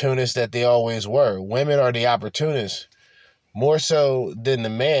opportunists that they always were. Women are the opportunists more so than the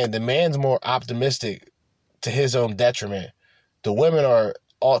man. The man's more optimistic to his own detriment. The women are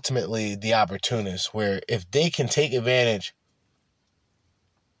ultimately the opportunists, where if they can take advantage,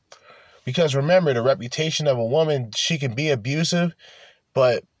 because remember, the reputation of a woman, she can be abusive,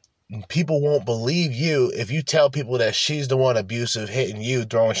 but people won't believe you if you tell people that she's the one abusive, hitting you,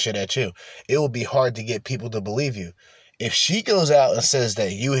 throwing shit at you. It will be hard to get people to believe you. If she goes out and says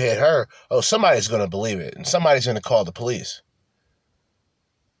that you hit her, oh, somebody's going to believe it, and somebody's going to call the police.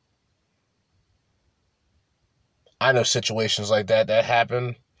 I know situations like that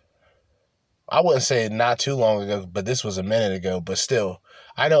happen. I wouldn't say not too long ago, but this was a minute ago, but still,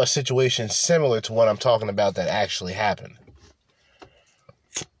 I know a situation similar to what I'm talking about that actually happened.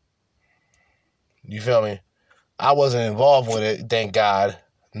 You feel me? I wasn't involved with it, thank God.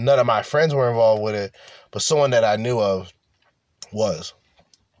 None of my friends were involved with it, but someone that I knew of was.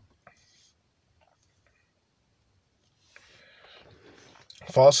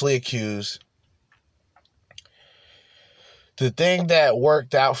 Falsely accused. The thing that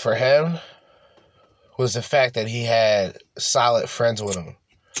worked out for him was the fact that he had solid friends with him.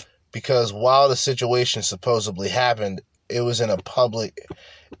 Because while the situation supposedly happened, it was in a public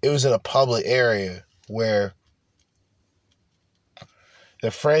area where the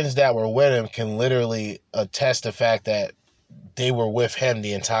friends that were with him can literally attest the fact that they were with him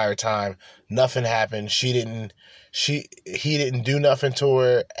the entire time. Nothing happened. He didn't do nothing to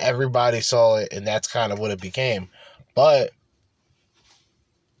her. Everybody saw it, and that's kind of what it became. But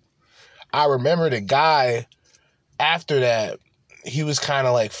I remember the guy after that, he was kind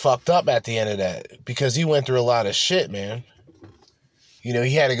of like fucked up at the end of that because he went through a lot of shit, man. You know,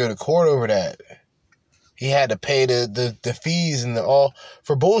 he had to go to court over that. He had to pay the fees and all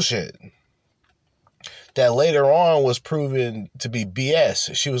for bullshit that later on was proven to be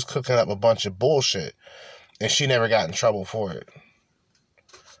BS. She was cooking up a bunch of bullshit and she never got in trouble for it.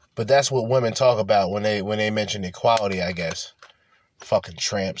 But that's what women talk about when they mention equality, I guess. Fucking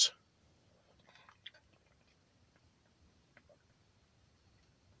tramps.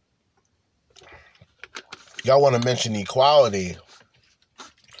 Y'all want to mention equality,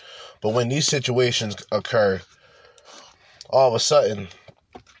 but when these situations occur, all of a sudden,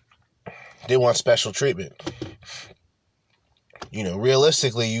 they want special treatment. You know,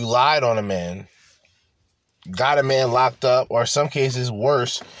 realistically, you lied on a man, got a man locked up, or in some cases,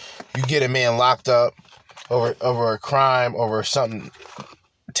 worse, you get a man locked up over a crime, over something,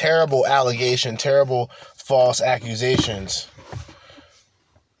 terrible allegation, terrible false accusations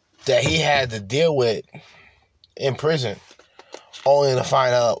that he had to deal with in prison, only to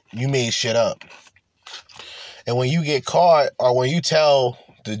find out you made shit up. And when you get caught, or when you tell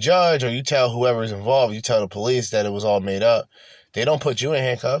the judge, or you tell whoever's involved, you tell the police that it was all made up, they don't put you in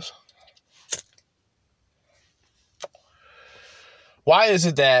handcuffs. Why is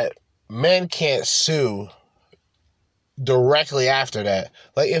it that men can't sue directly after that?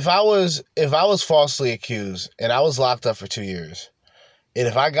 Like, if I was falsely accused and I was locked up for 2 years, and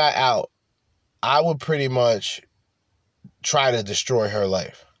if I got out, I would pretty much try to destroy her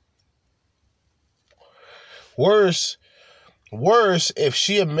life. Worse, if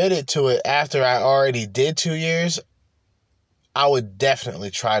she admitted to it after I already did 2 years, I would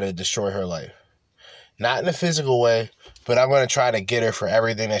definitely try to destroy her life. Not in a physical way, but I'm going to try to get her for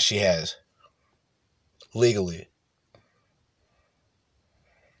everything that she has. Legally.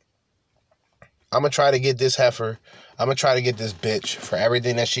 I'm going to try to get this heifer, I'm going to try to get this bitch for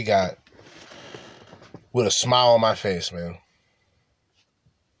everything that she got. With a smile on my face, man.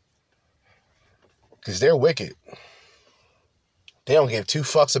 Because they're wicked. They don't give two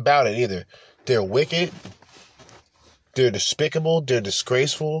fucks about it either. They're wicked. They're despicable. They're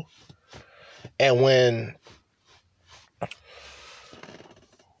disgraceful. And when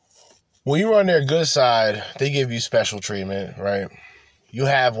you're on their good side, they give you special treatment, right? you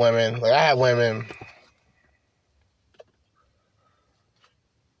have women, like I had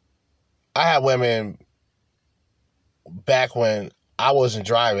women back when I wasn't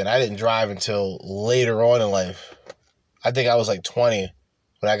driving. I didn't drive until later on in life. I think I was like 20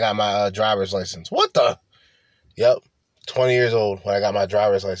 when I got my driver's license. What the? Yep, 20 years old when I got my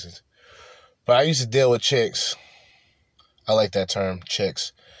driver's license. But I used to deal with chicks. I like that term,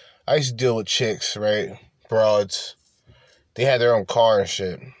 chicks. I used to deal with chicks, right? Broads. They had their own car and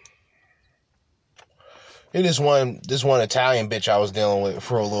shit. And this one Italian bitch I was dealing with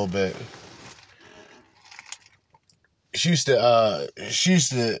for a little bit. She used to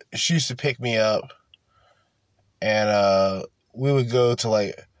pick me up, and we would go to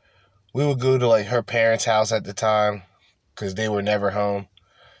like her parents' house at the time, because they were never home.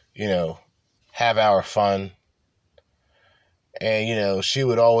 You know, have our fun. And, you know, she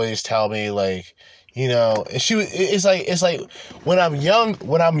would always tell me, like, you know, it's like when I'm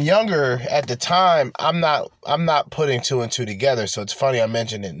younger at the time, I'm not putting two and two together. So it's funny I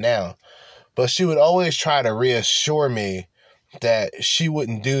mention it now. But she would always try to reassure me that she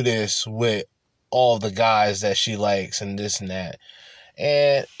wouldn't do this with all the guys that she likes and this and that.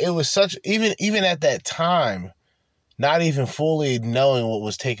 And it was such, even at that time, not even fully knowing what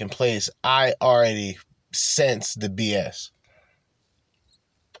was taking place, I already sensed the BS.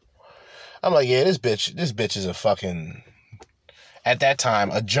 I'm like, yeah, this bitch is a fucking, at that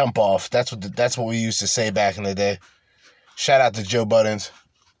time, a jump off. That's what we used to say back in the day. Shout out to Joe Buttons.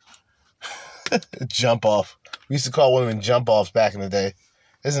 Jump off. We used to call women jump offs back in the day.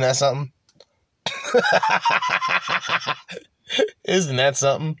 Isn't that something? Isn't that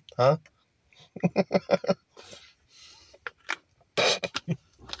something? Huh?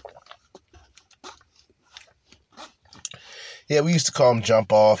 Yeah, we used to call them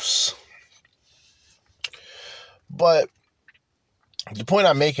jump offs. But the point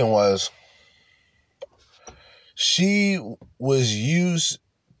I'm making was, she was used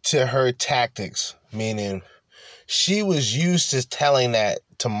to her tactics, meaning she was used to telling that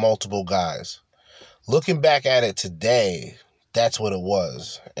to multiple guys. Looking back at it today, that's what it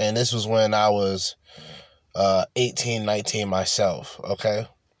was. And this was when I was 18, 19 myself, okay?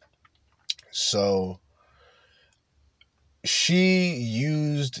 So she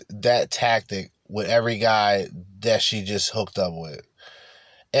used that tactic with every guy that she just hooked up with.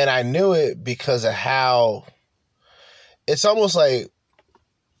 And I knew it because of how, it's almost like,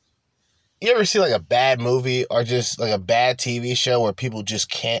 you ever see like a bad movie or just like a bad TV show where people just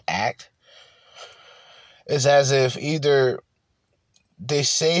can't act? It's as if either they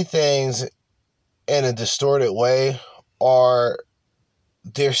say things in a distorted way, or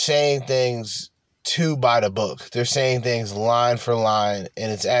they're saying things too by the book. They're saying things line for line,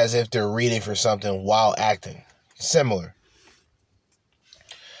 and it's as if they're reading for something while acting. Similar.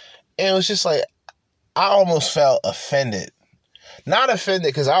 And it was just like, I almost felt offended. Not offended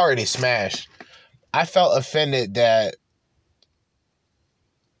because I already smashed. I felt offended that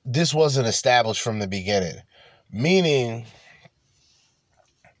this wasn't established from the beginning. Meaning,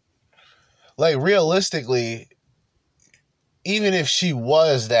 like, realistically, even if she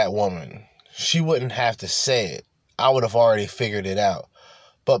was that woman, she wouldn't have to say it. I would have already figured it out.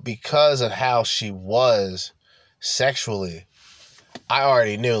 But because of how she was sexually, I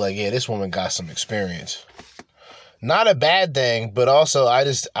already knew, like, yeah, this woman got some experience. Not a bad thing, but also I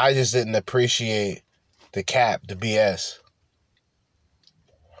just didn't appreciate the cap, the BS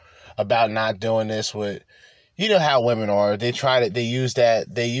about not doing this with, you know how women are. They use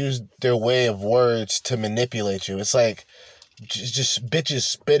their way of words to manipulate you. It's like just bitches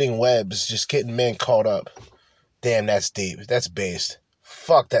spitting webs, just getting men caught up. Damn, that's deep. That's based.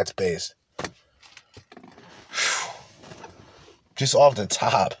 Fuck, that's based. Just off the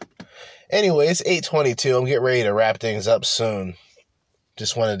top. Anyway, it's 8:22. I'm getting ready to wrap things up soon.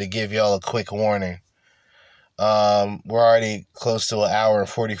 Just wanted to give y'all a quick warning. We're already close to an hour and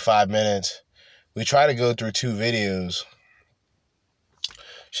 45 minutes. We try to go through 2 videos.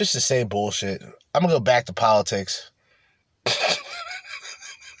 It's just the same bullshit. I'm going to go back to politics.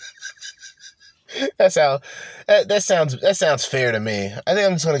 That sounds fair to me. I think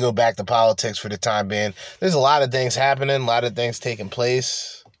I'm just going to go back to politics for the time being. There's a lot of things happening, a lot of things taking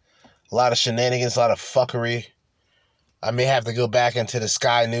place. A lot of shenanigans, a lot of fuckery. I may have to go back into the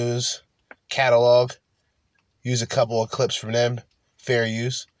Sky News catalog. Use a couple of clips from them. Fair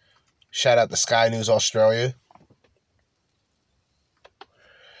use. Shout out to Sky News Australia.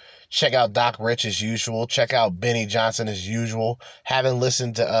 Check out Doc Rich as usual. Check out Benny Johnson as usual. Haven't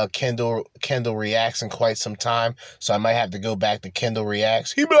listened to Kendall Reacts in quite some time, so I might have to go back to Kendall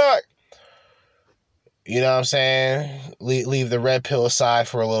Reacts. He black! You know what I'm saying? Leave the red pill aside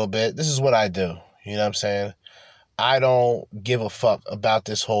for a little bit. This is what I do. You know what I'm saying? I don't give a fuck about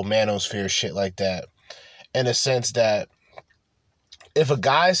this whole manosphere shit like that. In the sense that if a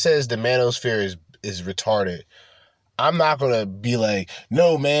guy says the manosphere is retarded, I'm not going to be like,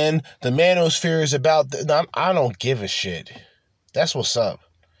 no, man, the manosphere is about... I don't give a shit. That's what's up.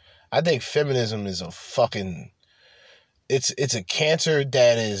 I think feminism is a fucking... It's a cancer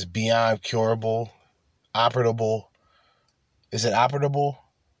that is beyond curable, operable. Is it operable?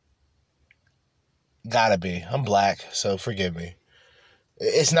 Gotta be. I'm black, so forgive me.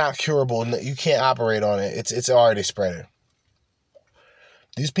 It's not curable. You can't operate on it. It's already spreading.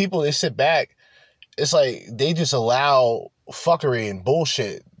 These people, they sit back. It's like they just allow fuckery and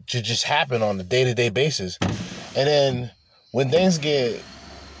bullshit to just happen on a day-to-day basis. And then when things get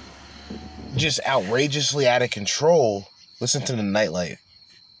just outrageously out of control, listen to the nightlight.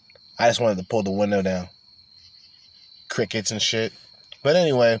 I just wanted to pull the window down. Crickets and shit. But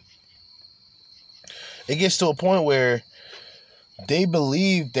anyway, it gets to a point where they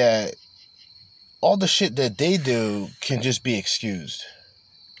believe that all the shit that they do can just be excused.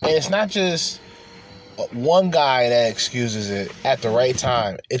 And it's not just one guy that excuses it at the right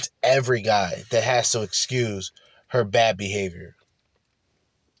time. It's every guy that has to excuse her bad behavior.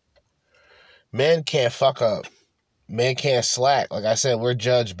 Men can't fuck up. Men can't slack. Like I said, we're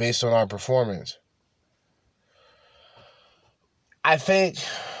judged based on our performance. I think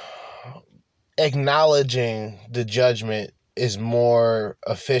acknowledging the judgment is more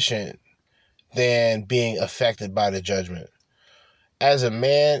efficient than being affected by the judgment. As a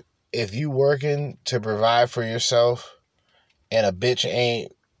man, if you working to provide for yourself and a bitch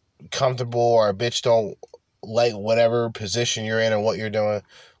ain't comfortable or a bitch don't like whatever position you're in or what you're doing,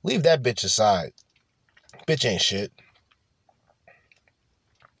 leave that bitch aside. Bitch ain't shit.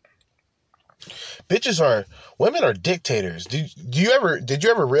 Women are dictators. Did you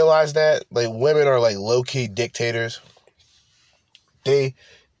ever realize that? Like, women are like low-key dictators. They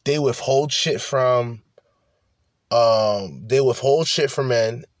withhold shit from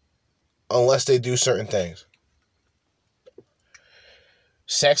men unless they do certain things.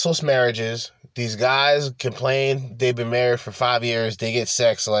 Sexless marriages. These guys complain they've been married for 5 years. They get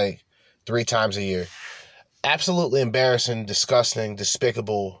sex like 3 times a year. Absolutely embarrassing, disgusting,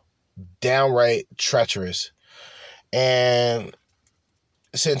 despicable, downright treacherous. And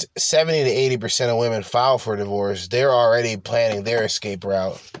since 70 to 80% of women file for divorce, they're already planning their escape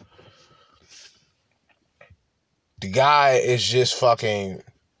route. The guy is just fucking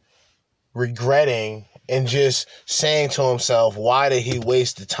regretting and just saying to himself, why did he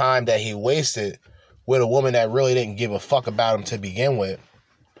waste the time that he wasted with a woman that really didn't give a fuck about him to begin with?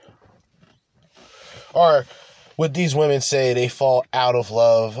 Or what these women say, they fall out of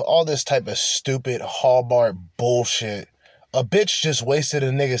love, all this type of stupid Hallmark bullshit. A bitch just wasted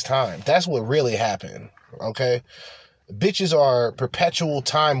a nigga's time. That's what really happened, okay? Bitches are perpetual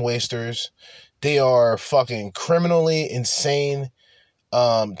time wasters. They are fucking criminally insane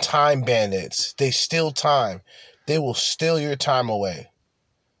time bandits. They steal time. They will steal your time away.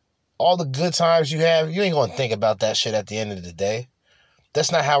 All the good times you have, you ain't gonna think about that shit at the end of the day.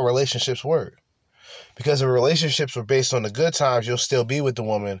 That's not how relationships work. Because if relationships were based on the good times, you'll still be with the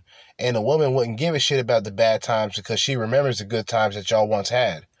woman, and the woman wouldn't give a shit about the bad times because she remembers the good times that y'all once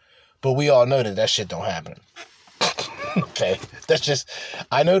had. But we all know that shit don't happen. Okay, that's just,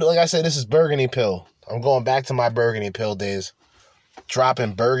 I know, like I said, this is Burgundy Pill. I'm going back to my Burgundy Pill days.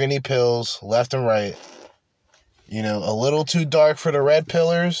 Dropping Burgundy pills left and right. You know, a little too dark for the red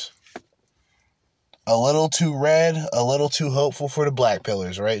pillars. A little too red, a little too hopeful for the black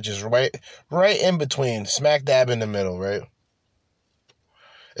pillars, right? Just right in between, smack dab in the middle, right?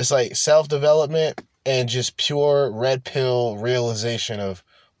 It's like self-development and just pure red pill realization of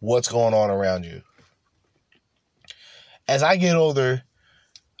what's going on around you. As I get older,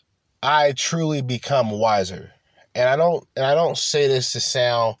 I truly become wiser. And I don't say this to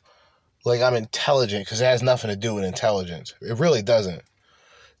sound like I'm intelligent, because it has nothing to do with intelligence. It really doesn't.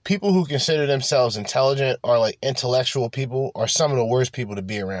 People who consider themselves intelligent or like intellectual people are some of the worst people to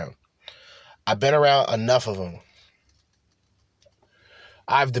be around. I've been around enough of them.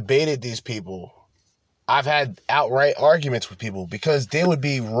 I've debated these people. I've had outright arguments with people because they would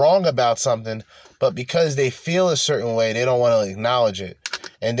be wrong about something, but because they feel a certain way, they don't want to acknowledge it.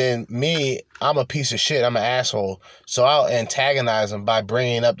 And then me, I'm a piece of shit. I'm an asshole. So I'll antagonize them by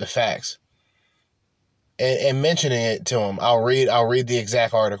bringing up the facts and mentioning it to them. I'll read the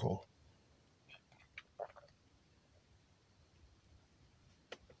exact article.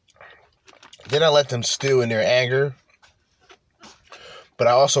 Then I let them stew in their anger. But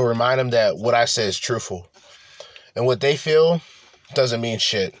I also remind them that what I say is truthful. And what they feel doesn't mean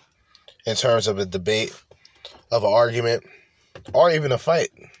shit in terms of a debate, of an argument, or even a fight.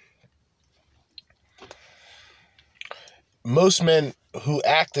 Most men who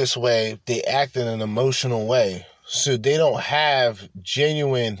act this way, they act in an emotional way. So they don't have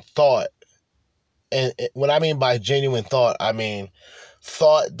genuine thought. And what I mean by genuine thought, I mean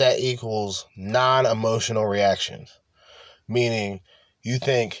thought that equals non-emotional reactions. Meaning, you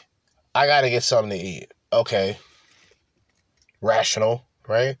think, I gotta get something to eat. Okay. Rational,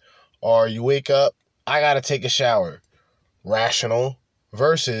 right? Or you wake up, I gotta take a shower. Rational.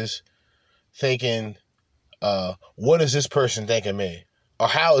 Versus thinking, what is this person thinking me? Or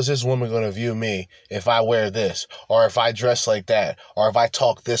how is this woman going to view me if I wear this? Or if I dress like that? Or if I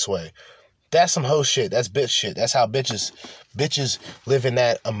talk this way? That's some hoe shit. That's bitch shit. That's how bitches live in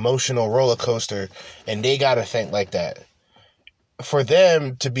that emotional roller coaster, and they got to think like that. For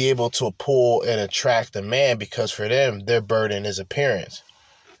them to be able to pull and attract a man, because for them, their burden is appearance.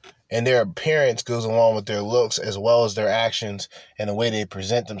 And their appearance goes along with their looks as well as their actions and the way they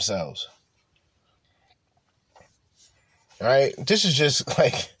present themselves. All right? This is just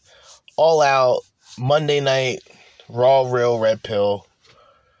like all out Monday night, raw, real, red pill.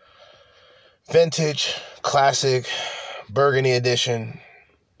 Vintage, classic, burgundy edition.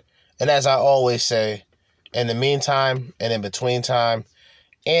 And as I always say, in the meantime and in between time,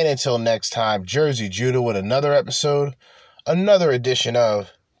 and until next time, Jersey Judah with another episode, another edition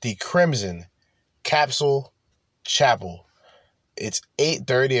of the Crimson Capsule Chapel. It's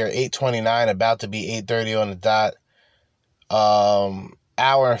 8:30 or 8:29, about to be 8:30 on the dot.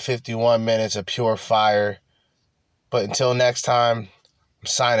 Hour and 51 minutes of pure fire. But until next time, I'm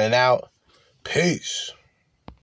signing out. Peace.